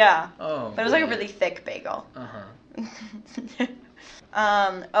bagel? Yeah. Oh. But it was like a really thick bagel. Uh-huh.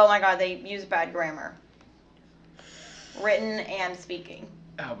 Oh my god, they use bad grammar. Written and speaking.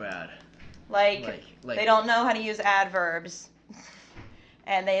 How bad? Like they don't know how to use adverbs.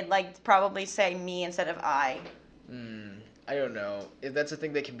 And they'd like probably say me instead of I. I don't know. If that's a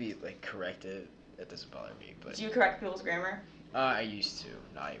thing that can be like corrected, it doesn't bother me. But Do you correct people's grammar? I used to,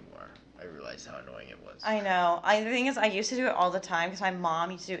 not anymore. I realized how annoying it was. I know. The thing is, I used to do it all the time because my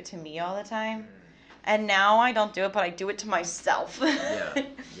mom used to do it to me all the time. And now I don't do it, but I do it to myself.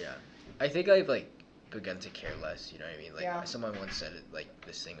 Yeah. I think I've like begun to care less. You know what I mean? Like Yeah. someone once said it. Like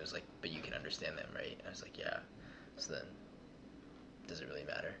this thing was like, but you can understand them, right? And I was like, yeah. So then, does it really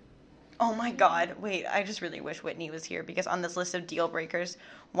matter? Oh my god, wait, I just really wish Whitney was here because on this list of deal breakers,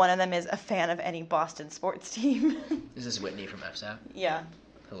 one of them is a fan of any Boston sports team. Is this Whitney from FSAP? Yeah.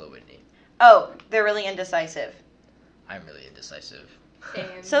 Hello, Whitney. Oh, they're really indecisive. I'm really indecisive.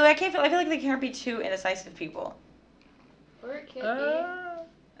 Same. So I feel like they can't be two indecisive people. Or it could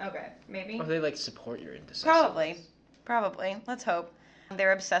be. Okay, maybe. Or they like support your indecisiveness. Probably. Let's hope.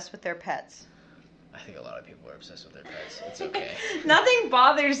 They're obsessed with their pets. I think a lot of people are obsessed with their pets. It's okay. Nothing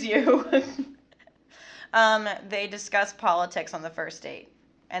bothers you. They discuss politics on the first date,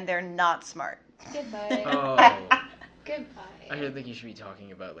 and they're not smart. Goodbye. Oh. Goodbye. I don't think you should be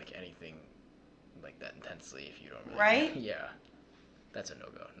talking about like anything like that intensely if you don't really. Right? Yeah. That's a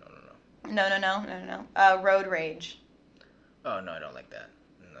no-go. No. No. Road rage. Oh no, I don't like that.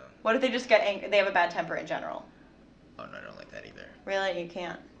 No. What if they just get angry? They have a bad temper in general. Oh no, I don't like that either. Really? You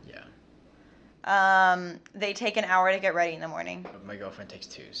can't? Yeah. They take an hour to get ready in the morning. But my girlfriend takes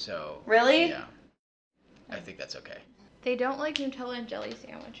 2, so. Really? Yeah. I think that's okay. They don't like Nutella and jelly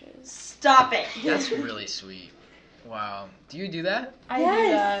sandwiches. Stop it. That's really sweet. Wow. Do you do that? I Yes.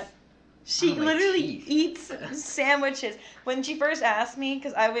 do that. She Oh, my literally teeth. eats sandwiches. When she first asked me,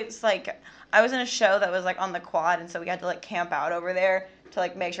 because I was in a show that was like on the quad, and so we had to like camp out over there to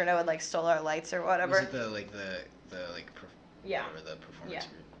like make sure no one like stole our lights or whatever. Was it the Yeah. whatever the performance Yeah.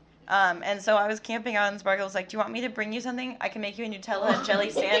 group? And so I was camping out, and Sparkle was like, "Do you want me to bring you something? I can make you a Nutella and jelly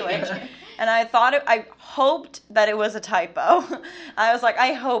sandwich." And I hoped that it was a typo. I was like,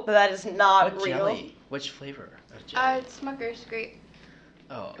 I hope that is not What real. jelly? Which flavor of jelly? It's Smucker's grape.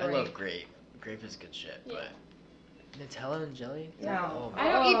 Oh, I love grape. Grape is good shit, Yeah. but Nutella and jelly? No. Oh, I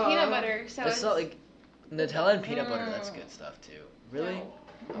don't eat peanut butter, so That's it's not like Nutella and peanut butter. That's good stuff too. Really? No.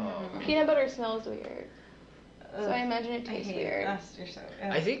 Oh. peanut butter smells weird. So I imagine it tastes weird.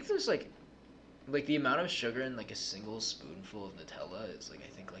 I think there's like the amount of sugar in like a single spoonful of Nutella is like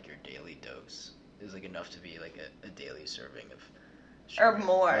I think like your daily dose is like enough to be like a daily serving of sugar. Or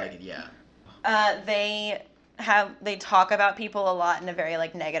more. Like, yeah. They talk about people a lot in a very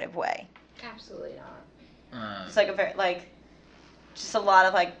like negative way. Absolutely not. It's like a very like just a lot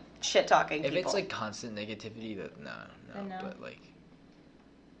of like shit talking If people. it's like constant negativity, that no. I know. But like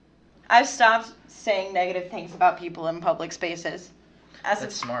I've stopped saying negative things about people in public spaces. As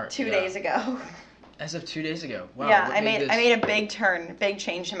That's of smart, 2 yeah. days ago. as of 2 days ago. Wow. yeah, what I made a big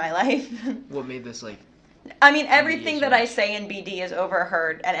change in my life. What made this like I mean, everything that I change? say in BD is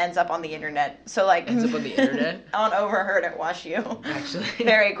overheard and ends up on the internet. So like ends up on the internet? on overheard at WashU. Actually.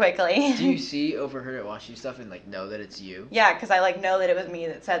 Very quickly. Do you see overheard at WashU stuff and like know that it's you? Yeah, because I like know that it was me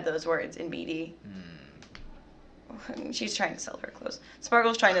that said those words in BD. Hmm. She's trying to sell her clothes.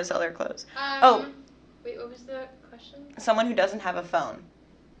 Sparkle's trying to sell her clothes. Wait, what was the question? Someone who doesn't have a phone.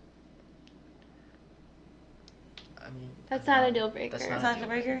 I mean, That's not a deal breaker. That's Is not that a the deal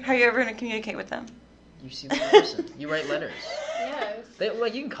breaker? How are you ever going to communicate with them? You see the person. You write letters. Yes.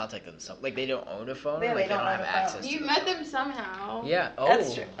 You can contact them. Like they don't own a phone. Yeah, or, like they don't have own a phone. access. You to met the them somehow. Yeah. Oh.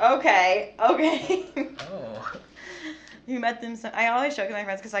 That's true. Okay. Oh. You met them. I always joke with my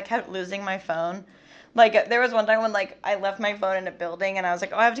friends because I kept losing my phone. Like there was one time when like I left my phone in a building and I was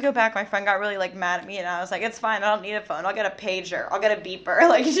like, oh, I have to go back. My friend got really like mad at me and I was like, it's fine. I don't need a phone. I'll get a pager. I'll get a beeper.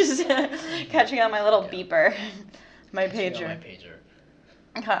 Like just catch me on my little beeper. My pager. My pager.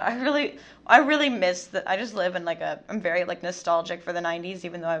 I really miss that. I just live in like I'm very like nostalgic for the 90s,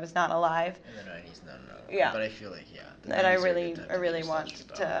 even though I was not alive. In the 90s, no. Yeah. But I feel like the And I 90s are a really, good time I to be really want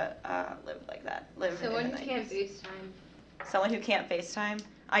nostalgic to about. live like that. Live in Someone the who can't 90s. FaceTime. Someone who can't FaceTime.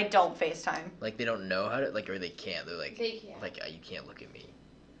 I don't FaceTime. Like they don't know how to or they can't. They're like They can't. like you can't look at me.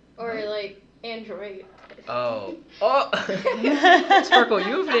 Or like Android. Oh. Sparkle,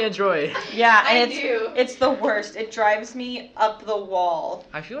 you have an Android. Yeah, I and do. it's the worst. It drives me up the wall.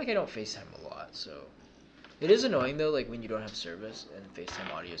 I feel like I don't FaceTime a lot, so it is annoying though. Like when you don't have service, and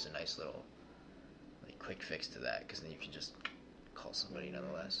FaceTime audio is a nice little like quick fix to that, because then you can just call somebody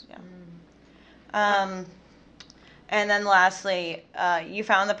nonetheless. Yeah. And then lastly, you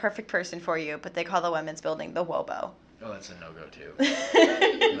found the perfect person for you, but they call the women's building the Wobo. Oh, that's a no-go too.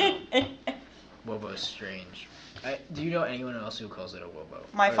 Wobo's strange. Do you know anyone else who calls it a wobo?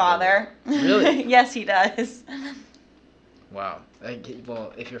 My Or father. wobo? Really? Yes, he does. Wow.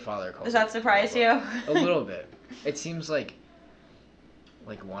 Well, if your father calls Does that it surprise wobo- you? A little bit. It seems like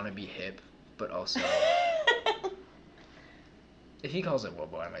wanna be hip, but also if he calls it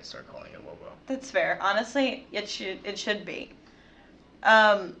wobo, I might start calling it wobo. That's fair. Honestly, it should be.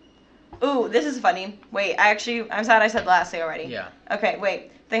 Ooh, this is funny. Wait, I'm sad I said lastly already. Yeah. Okay,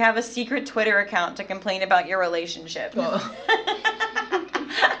 wait. They have a secret Twitter account to complain about your relationship.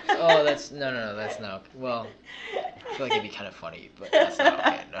 Oh, that's no, that's not. Well, I feel like it'd be kind of funny, but that's not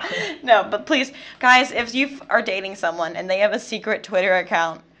okay. No. No, but please, guys, if you are dating someone and they have a secret Twitter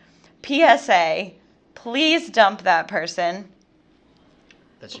account, PSA, please dump that person.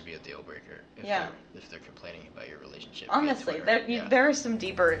 That should be a deal breaker. If they're complaining about your relationship. via Honestly, Twitter. there are some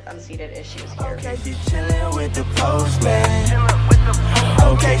deeper unseated issues here. Okay, she's chillin' with the postman.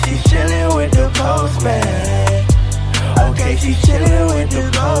 Okay, she's chillin' with the postman. Okay, she's chillin' with the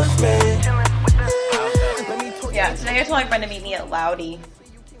postman. Yeah, today I told my friend to meet me at Loudy.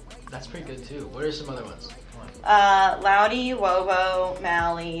 That's pretty good too. What are some other ones? Come on. Loudy, Wobo,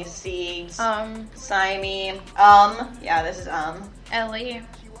 Mally, Siegs, Simey, yeah, this is Ellie.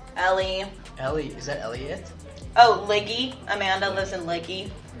 Ellie. Ellie, is that Elliot? Oh, Liggy. Amanda lives in Liggy.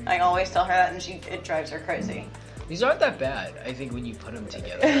 I always tell her that, and it drives her crazy. These aren't that bad. I think when you put them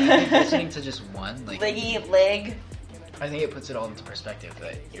together, I think listening to just one, Liggy, Lig, I think it puts it all into perspective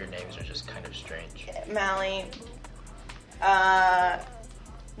that your names are just kind of strange. Mally,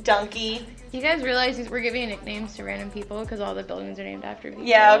 Donkey. You guys realize we're giving nicknames to random people because all the buildings are named after people?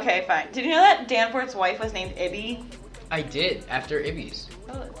 Yeah, okay, fine. Did you know that Danforth's wife was named Ibby? I did after Ibby's.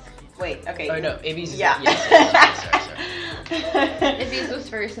 Oh, Wait, okay. Oh no, AB's. Yeah. Sorry. Ibby's was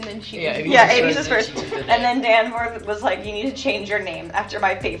first, and then she. Yeah, was Ibby's Yeah, was Amy's first, was and first. she did And it. then Danforth was like, you need to change your name after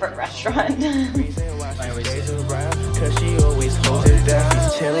my favorite restaurant. I always say. Cause she always holds it down.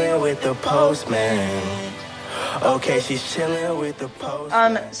 She's chilling with the postman. Okay, she's chilling with the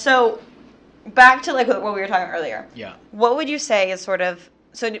postman. So back to like what we were talking about earlier. Yeah. What would you say is sort of,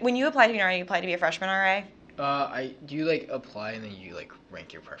 so when you applied to be an RA, you applied to be a freshman RA? You like apply and then you like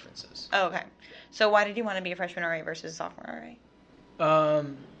rank your preferences. Oh, okay. So why did you want to be a freshman RA versus a sophomore RA?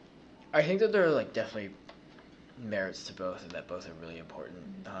 I think that there are like definitely merits to both, and that both are really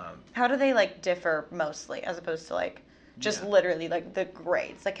important. How do they like differ mostly as opposed to like just Yeah. literally like the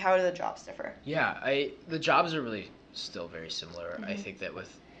grades? Like how do the jobs differ? Yeah, the jobs are really still very similar. I think that with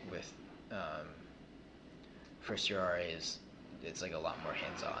first year RAs, it's like a lot more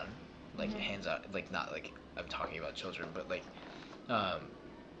hands-on, like not like I'm talking about children, but like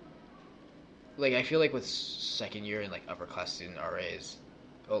I feel like with second year and like upper class student RAs,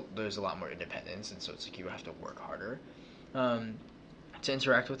 there's a lot more independence, and so it's like you have to work harder to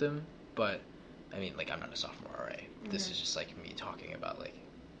interact with them. But I mean, like I'm not a sophomore RA. This is just like me talking about like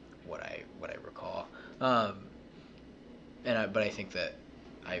what I recall. But I think that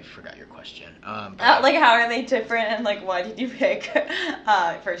I forgot your question. Like how are they different and like why did you pick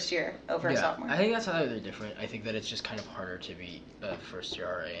first year over sophomore? I think that's how they're different. I think that it's just kind of harder to be a first year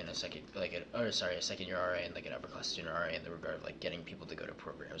RA and a second year RA and like an upper class student RA in the regard of like getting people to go to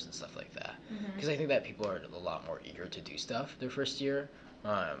programs and stuff like that. Because I think that people are a lot more eager to do stuff their first year,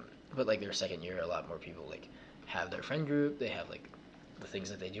 but like their second year, a lot more people like have their friend group. They have like the things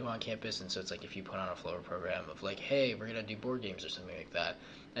that they do on campus, and so it's like if you put on a flower program of like, hey, we're gonna do board games or something like that,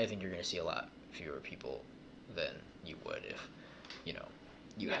 I think you're gonna see a lot fewer people than you would if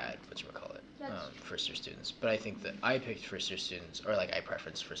you had whatchamacallit, first year students. But I think that I picked first year students, or like I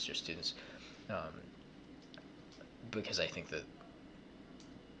preference first year students, because I think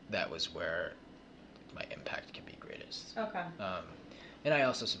that was where my impact could be greatest. Okay. And I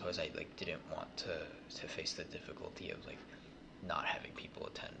also suppose I like didn't want to face the difficulty of like not having people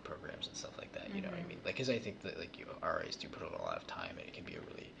attend programs and stuff like that. You know what I mean? Like, because I think that like RAs do put in a lot of time, and it can be a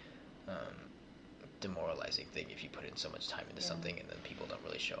really demoralizing thing if you put in so much time into something and then people don't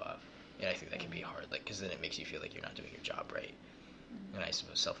really show up. And I think that can be hard, like, because then it makes you feel like you're not doing your job right. And I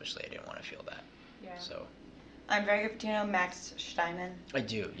suppose selfishly, I didn't want to feel that. Yeah. So. I'm very good. Do you know Max Steinman? I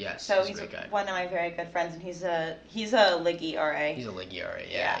do. Yes. So he's a great guy. One of my very good friends, and he's a Liggy RA. He's a Liggy RA.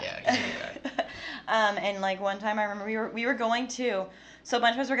 Yeah. He's a good guy. And like one time I remember we were going to, so a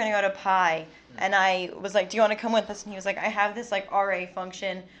bunch of us were going to go to Pi, and I was like, do you want to come with us? And he was like, I have this like RA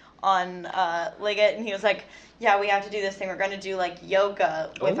function on Liggett, and he was like, yeah, we have to do this thing. We're going to do like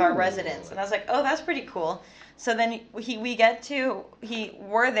yoga with our residents. And I was like, oh, that's pretty cool. So then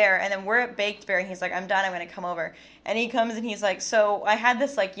we're there, and then we're at Baked Bear, and he's like, I'm done, I'm going to come over. And he comes, and he's like, so I had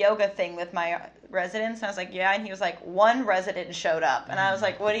this, like, yoga thing with my residents, and I was like, yeah, and he was like, one resident showed up. And I was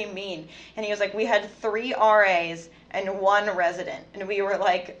like, what do you mean? And he was like, we had 3 RAs and 1 resident. And we were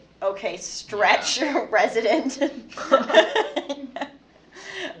like, okay, stretch resident.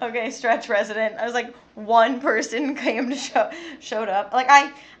 Okay, stretch resident. I was like, one person showed up. Like,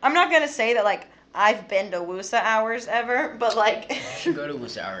 I'm not going to say that, like, I've been to WUSA hours ever, but like You should go to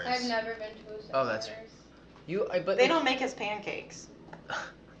WUSA hours. I've never been to WUSA Oh, that's hours. But they don't make us pancakes.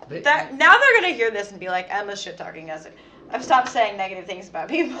 Now they're gonna hear this and be like, Emma's shit talking us. I've stopped saying negative things about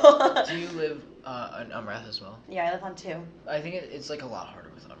people. Do you live on Umrath as well? Yeah, I live on 2. I think it's like a lot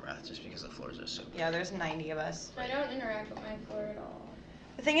harder with Umrath just because the floors are so big. Yeah, there's 90 of us. I don't interact with my floor at all.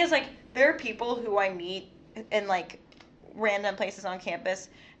 The thing is, like, there are people who I meet in like random places on campus,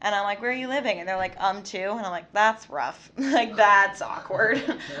 and I'm like, where are you living? And they're like, 2. And I'm like, that's rough. Like, that's awkward.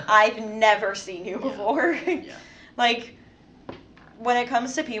 I've never seen you before. Yeah. Like, when it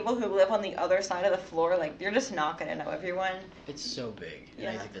comes to people who live on the other side of the floor, like, you're just not going to know everyone. It's so big. And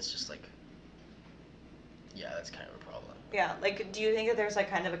I think that's just like, that's kind of a problem. Yeah, like, do you think that there's, like,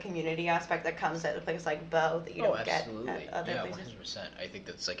 kind of a community aspect that comes at a place like Bo that you don't get at other places? 100%. I think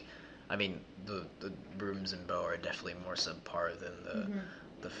that's, like, I mean, the rooms in Bo are definitely more subpar than the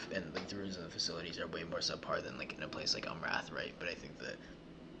rooms in the facilities are way more subpar than, like, in a place like Umrath, right? But I think that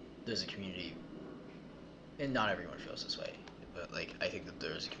there's a community, and not everyone feels this way, but, like, I think that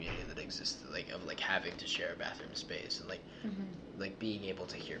there's a community that exists, like, of, like, having to share a bathroom space and, like, like, being able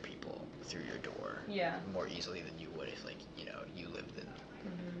to hear people through your door more easily than you would if, like, you know, you lived in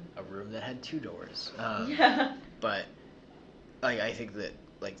a room that had 2 doors. But, like, I think that,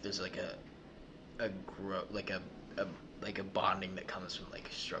 like, there's, like, a bonding that comes from, like,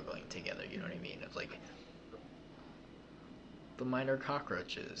 struggling together, you know what I mean? Of, like, the minor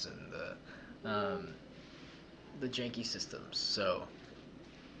cockroaches and the janky systems. So,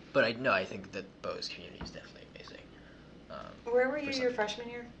 but I think that Bo's community is definitely amazing. Where were you your freshman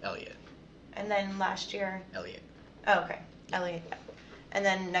year? Elliott. And then last year? Elliott. Oh, okay. Elliott. Yeah. And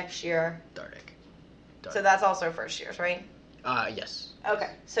then next year? Dardick. So that's also first years, right? Yes.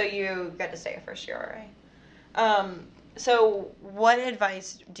 Okay. So you get to stay a first year RA. So what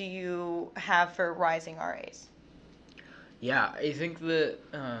advice do you have for rising RAs? Yeah, I think that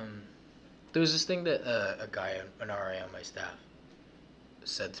there was this thing that a guy, an RA on my staff,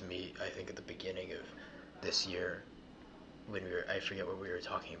 said to me, I think at the beginning of this year, when I forget what we were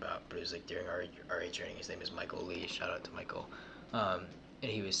talking about, but it was like during our RA training. His name is Michael Lee. Shout out to Michael. And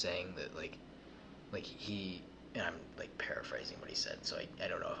he was saying that like he, and I'm like paraphrasing what he said, so I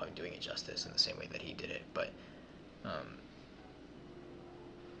don't know if I'm doing it justice in the same way that he did it, but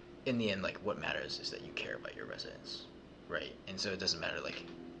in the end, like what matters is that you care about your residents, right? And so it doesn't matter like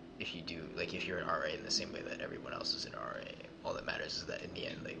if you do, like if you're an RA in the same way that everyone else is an RA. All that matters is that in the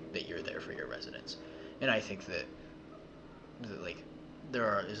end, like that you're there for your residents. And I think that like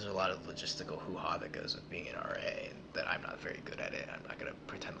there's a lot of logistical hoo-ha that goes with being an RA, and that I'm not very good at it. I'm not gonna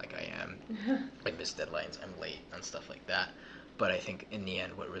pretend like I am. I miss deadlines. I'm late on stuff like that. But I think in the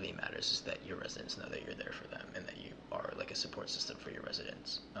end, what really matters is that your residents know that you're there for them, and that you are like a support system for your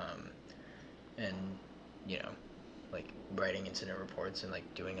residents. And you know, like writing incident reports and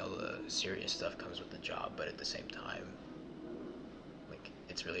like doing all the serious stuff comes with the job, but at the same time, like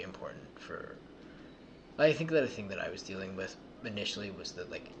it's really important for. I think that a thing that I was dealing with initially was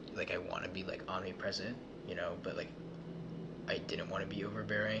that like I want to be like omnipresent, you know, but like I didn't want to be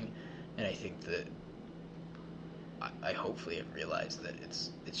overbearing, and I think that I hopefully have realized that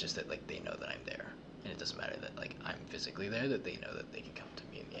it's just that like they know that I'm there, and it doesn't matter that like I'm physically there, that they know that they can come to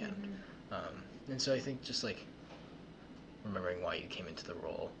me in the end. And so I think just like remembering why you came into the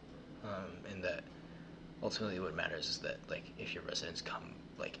role, and that ultimately what matters is that like if your residents come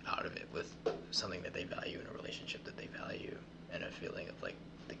like out of it with something that they value and a relationship that they value and a feeling of like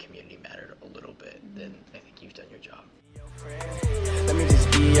the community mattered a little bit, then I think you've done your job. Let me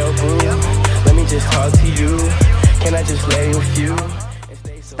just be your boo. Let me just talk to you. Can I just lay with you?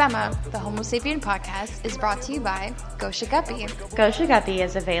 Spemma, the Homo Sapien podcast, is brought to you by Gosha Guppy. Gosha Guppy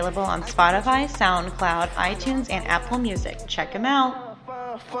is available on Spotify, SoundCloud, iTunes, and Apple Music. Check them out.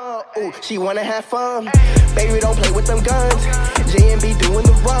 Ooh, she wanna have fun. Baby, don't play with them guns. J&B doing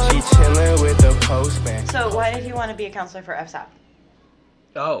the run. She chillin' with the postman. So why did you want to be a counselor for FSAP?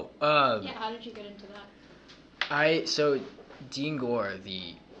 Oh, Yeah, how did you get into that? So Dean Gore,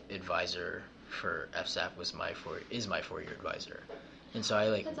 the advisor for FSAP, is my 4-year advisor, and so I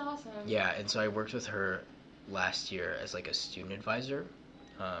like. That's awesome. Yeah, and so I worked with her last year as like a student advisor,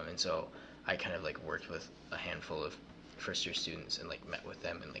 and so I kind of like worked with a handful of first-year students and like met with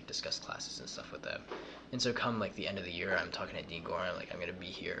them and like discussed classes and stuff with them. And so come like the end of the year, I'm talking to Dean Gore, and like I'm gonna be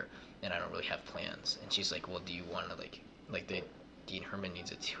here, and I don't really have plans. And she's like, well, do you want to like Dean Herman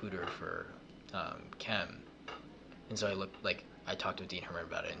needs a tutor for chem. And so I talked with Dean Herman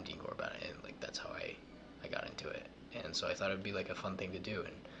about it and Dean Gore about it, and like that's how I got into it. And so I thought it'd be like a fun thing to do,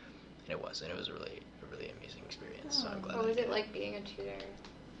 and it was a really amazing experience. So I'm glad. What was it like being a tutor?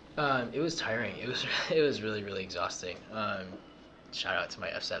 It was tiring. It was really exhausting. Shout out to my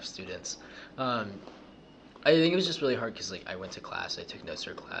FSAP students. I think it was just really hard because like I went to class, I took notes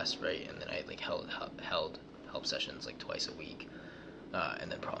for class, right, and then I like held help sessions like twice a week,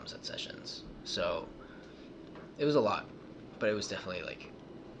 and then problem set sessions. So it was a lot, but it was definitely like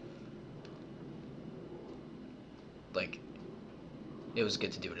it was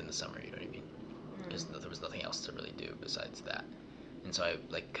good to do it in the summer. You know what I mean? Because there was nothing else to really do besides that. And so I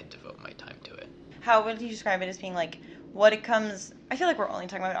like could devote my time to it. How would you describe it as being like what it comes? I feel like we're only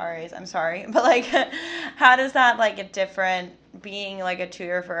talking about RAs. I'm sorry, but like, how does that like get different? Being like a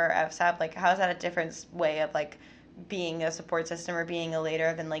tutor for FSAP, like how is that a different way of like being a support system or being a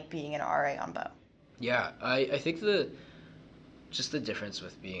leader than like being an RA on Bo? Yeah, I think the difference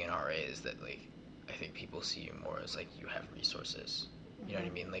with being an RA is that like I think people see you more as like you have resources. You know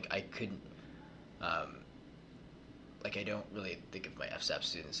what I mean? Like I couldn't. Like I don't really think of my FSAP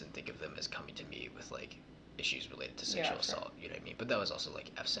students and think of them as coming to me with like issues related to sexual assault, you know what I mean? But that was also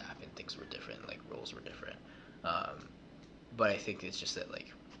like FSAP and things were different, like roles were different. But I think it's just that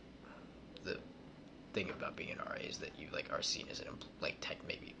like the thing about being an RA is that you like are seen as an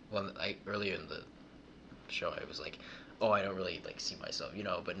earlier in the show I was like, oh, I don't really like see myself, you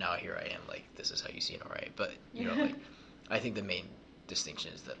know, but now here I am like this is how you see an RA. But you know, like I think the main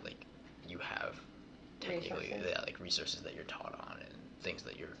distinction is that like you have technically like resources that you're taught on and things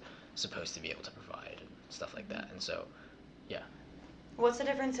that you're supposed to be able to provide and stuff like that. And so yeah, What's the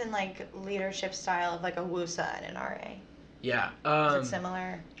difference in like leadership style of like a WUSA and an RA? Yeah. Is it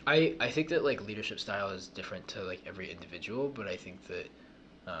similar? I think that like leadership style is different to like every individual, but I think that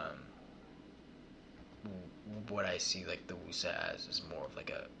what I see like the WUSA as is more of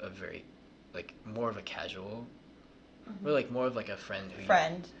like a very like more of a casual or like more of like a friend who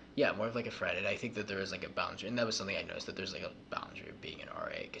yeah, more of like a friend. And I think that there is like a boundary, and that was something I noticed, that there's like a boundary of being an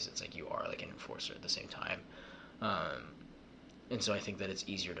RA, because it's like you are like an enforcer at the same time. And so I think that it's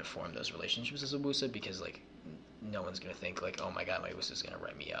easier to form those relationships as a WUSA, because like no one's gonna think like, oh my god, my WUSA is gonna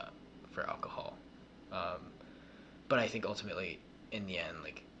write me up for alcohol. But I think ultimately, in the end,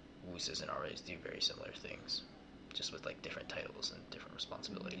 like WUSAs and RAs do very similar things, just with like different titles and different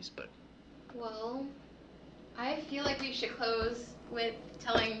responsibilities. But Well, I feel like we should close with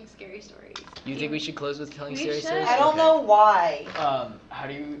telling scary stories. you think we should close with telling We scary should. stories? I don't know why. How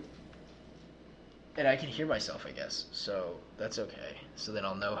do you? And I can hear myself, I guess, so that's okay. So then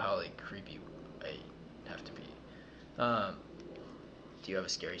I'll know how like creepy I have to be. Do you have a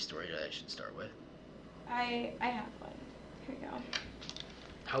scary story that I should start with? I have one. Here we go.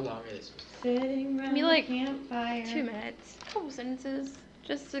 How long are they supposed to Sitting around Maybe like the campfire. 2 minutes. A couple sentences.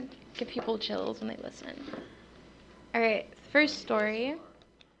 Just to give people chills when they listen. Alright, first story.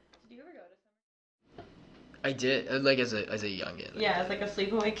 Did you ever go to I did, like as a youngin. Yeah, it's like a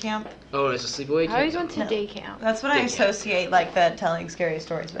sleepaway camp. Oh, it's a sleepaway camp? I always went to No. day camp. That's what I Day camp. associate like the telling scary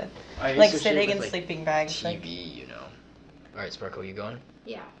stories with. I Like associate sitting with, in like, sleeping bags. TV, Like, you know. Alright, Sparkle, you going?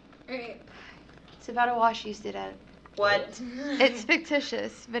 Yeah. Alright. It's about a washi student. what? It's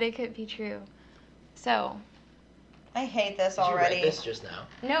fictitious, but it could be true. So, I hate this Did already. you write this just now?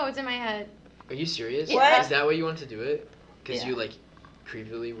 no, it's in my head. Are you serious? What? Is that why you wanted to do it? Because Yeah. you like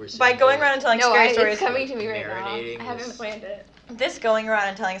creepily were By sitting going there, around and telling No, scary it's stories. coming to me right now. marinating I haven't this- planned it. This going around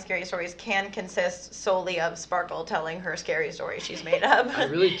and telling scary stories can consist solely of Sparkle telling her scary story she's made up. I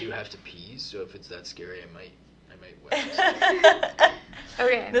really do have to pee, so if it's that scary, I might wet.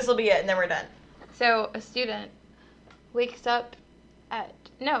 Okay. This will be it, and then we're done. So, a student wakes up at,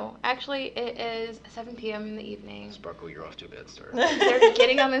 no, actually, it is 7 p.m. in the evening. Sparkle, you're off to a bad start. They're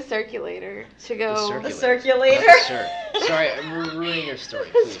getting on the circulator to go. The circulator. Sorry, I'm ruining your story.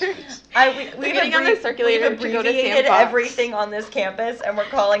 Please, please. We've getting on the circulator we've to go to abbreviated Sandbox. everything on this campus, and we're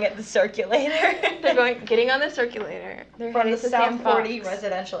calling it the circulator. They're getting on the circulator. They're from headed the to South Sandbox. 40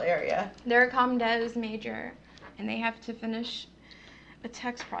 residential area. They're a comm devs major, and they have to finish a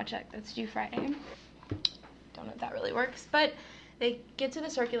text project that's due Friday. Don't know if that really works, but they get to the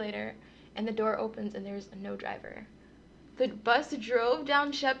circulator, and the door opens, and there's no driver. The bus drove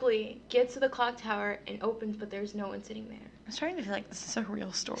down Shepley, gets to the clock tower, and opens, but there's no one sitting there. I'm starting to feel like this is a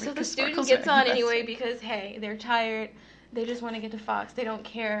real story. So the 'cause student Sparkle's gets very on anyway invested. because, hey, they're tired. They just want to get to Fox. They don't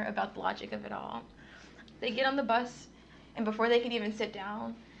care about the logic of it all. They get on the bus, and before they can even sit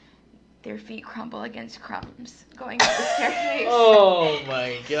down, their feet crumble against crumbs going up the staircase. Oh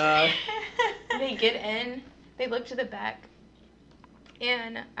my god. They get in, they look to the back,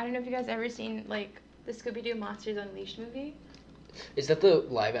 and I don't know if you guys ever seen, like, the Scooby-Doo Monsters Unleashed movie. Is that the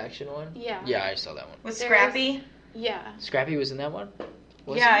live action one? Yeah. Yeah, I saw that one. With There's- Scrappy? Yeah. Scrappy was in that one?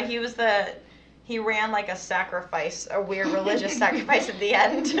 Was Yeah, he? he ran like a sacrifice, a weird religious sacrifice at the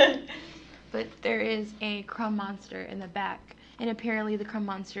end. But there is a crumb monster in the back, and apparently the crumb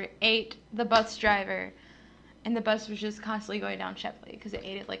monster ate the bus driver, and the bus was just constantly going down Shepley because it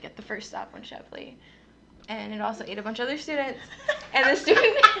ate it like at the first stop on Shepley, and it also ate a bunch of other students. And the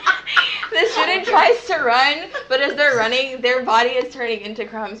student tries to run, but as they're running, their body is turning into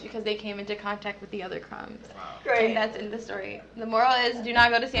crumbs because they came into contact with the other crumbs. Great. And that's in the story. The moral is, do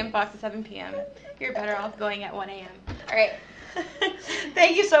not go to Sandbox at 7 p.m. You're better off going at 1 a.m. All right.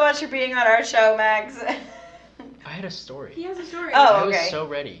 Thank you so much for being on our show, Max. I had a story. He has a story. Oh, I was okay. so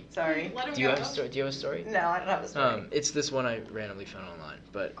ready. Sorry. Let him Do you go. have a story? Do you have a story? No, I don't have a story. It's this one I randomly found online,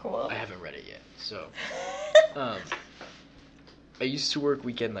 but Cool. I haven't read it yet. So, I used to work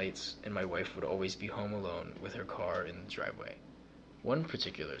weekend nights, and my wife would always be home alone with her car in the driveway. One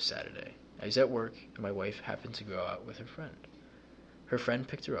particular Saturday, I was at work, and my wife happened to go out with her friend. Her friend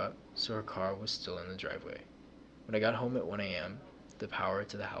picked her up, so her car was still in the driveway. When I got home at 1 a.m., the power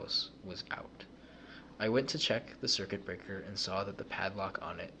to the house was out. I went to check the circuit breaker and saw that the padlock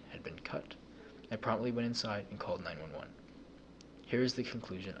on it had been cut. I promptly went inside and called 911. Here is the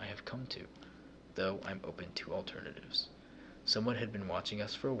conclusion I have come to, though I'm open to alternatives. Someone had been watching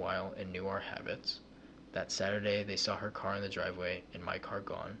us for a while and knew our habits. That Saturday, they saw her car in the driveway and my car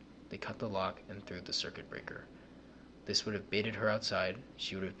gone. They cut the lock and threw the circuit breaker. This would have baited her outside.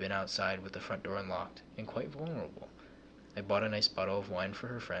 She would have been outside with the front door unlocked and quite vulnerable. I bought a nice bottle of wine for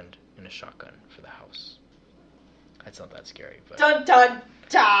her friend and a shotgun for the house. That's not that scary, but Dun dun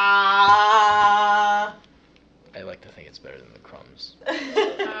da. I like to think it's better than the crumbs.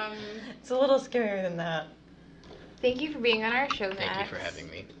 It's a little scarier than that. Thank you for being on our show, Max. Thank you for having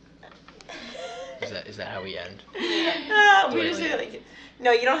me. Is that how we end? We just do like,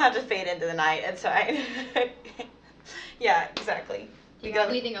 no, you don't have to fade into the night. It's fine. Yeah, exactly. Do you have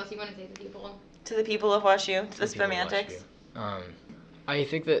anything else you want to say to people? To the people of WashU, to the people who watch Spemantics. you. I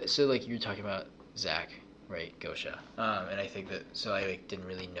think that, so like you're talking about Zach, right, Gosha, and I think that, so I like didn't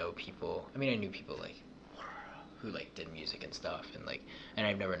really know people. I mean, I knew people like who like did music and stuff, and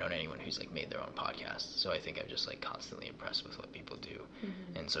I've never known anyone who's like made their own podcast. So I think I'm just like constantly impressed with what people do,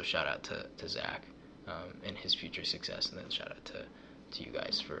 and so shout out to Zach and his future success, and then shout out to you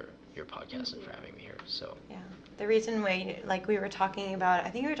guys for your podcast and for having me here. So Yeah, the reason we were talking about, I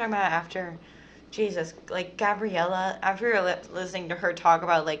think we were talking about it after, Jesus, like Gabriella, after we were listening to her talk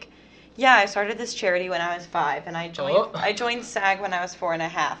about like, yeah, I started this charity when I was 5, and I joined SAG when I was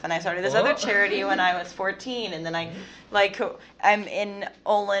 4.5, and I started this other charity when I was 14, and then I'm in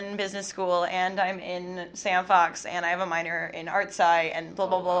Olin Business School, and I'm in Sam Fox, and I have a minor in art sci, and blah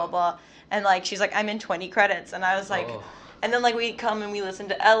blah blah blah blah, and like she's like, I'm in 20 credits, and I was like. And then, like, we come and we listen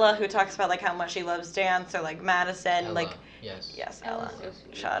to Ella, who talks about, like, how much she loves dance, or, like, Madison, Ella, like... yes, Ella.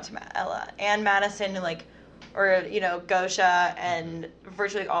 Shout out to Ella. And Madison, like, or, you know, Gosha, and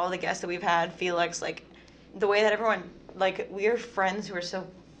virtually all the guests that we've had, Felix, like, the way that everyone, like, we are friends who are so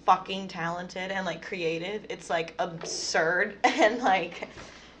fucking talented and, like, creative. It's, like, absurd, and, like,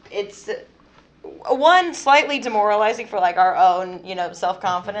 it's... One, slightly demoralizing for, like, our own, you know,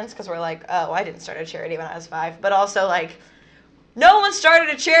 self-confidence, because we're like, oh, I didn't start a charity when I was 5, but also, like... No one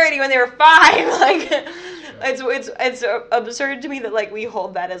started a charity when they were 5. Like, it's absurd to me that like we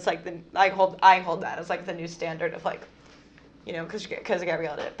hold that as like I hold that as like the new standard of like, you know, because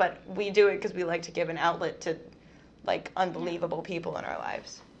Gabrielle did it, but we do it because we like to give an outlet to like unbelievable people in our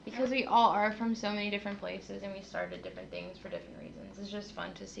lives. Because we all are from so many different places and we started different things for different reasons. It's just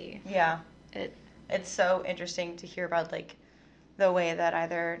fun to see. Yeah, it's so interesting to hear about like the way that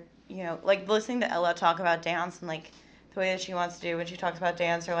either, you know, like listening to Ella talk about dance and like. The way that she wants to do when she talks about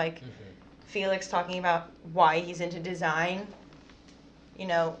dance, or like Felix talking about why he's into design. You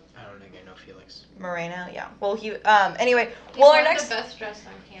know. I don't think I know Felix. Moreno, yeah. Well, he anyway. He's our next. The best dressed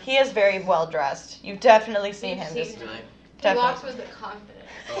on campus. He is very well dressed. You've definitely seen him. Really? He walks with the confidence.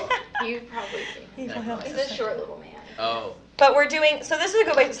 Oh. You've probably seen him. He's a short little man. Oh. But we're doing. So this is a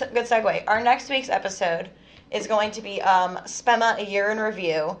good segue. Our next week's episode is going to be Spemma a year in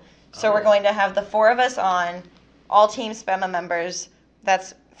review. So we're going to have the 4 of us on. All Team Spemma members.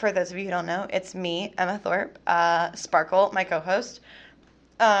 That's, for those of you who don't know, it's me, Emma Thorpe, Sparkle, my co-host.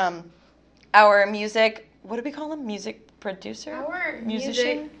 Our music, what do we call him? Music producer? Our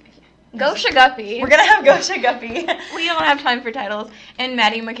musician? Gosha Guppy. We're going to have Gosha Guppy. We don't have time for titles. And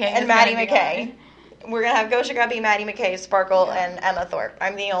Maddie McKay. And Maddie McKay. We're going to have Gosha Guppy, Maddie McKay, Sparkle, and Emma Thorpe.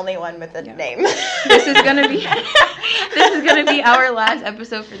 I'm the only one with a name. This is going to be our last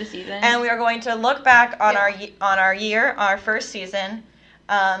episode for the season. And we are going to look back on our year, our first season.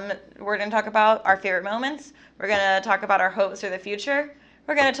 We're going to talk about our favorite moments. We're going to talk about our hopes for the future.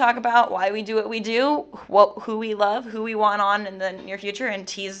 We're going to talk about why we do what we do, who we love, who we want on in the near future, and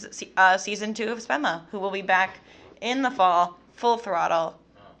tease season 2 of Spemma, who will be back in the fall, full throttle.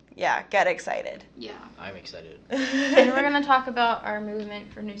 Yeah, get excited. Yeah. I'm excited. And we're going to talk about our movement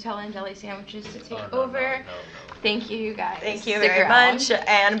for Nutella and jelly sandwiches to take over. No. Thank you, you guys. Thank you very much.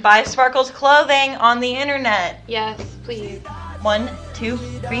 And buy Sparkle's clothing on the internet. Yes, please. 1, 2,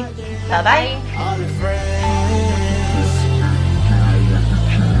 3. Bye-bye. All the friends.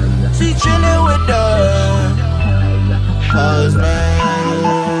 She chillin' with the husband.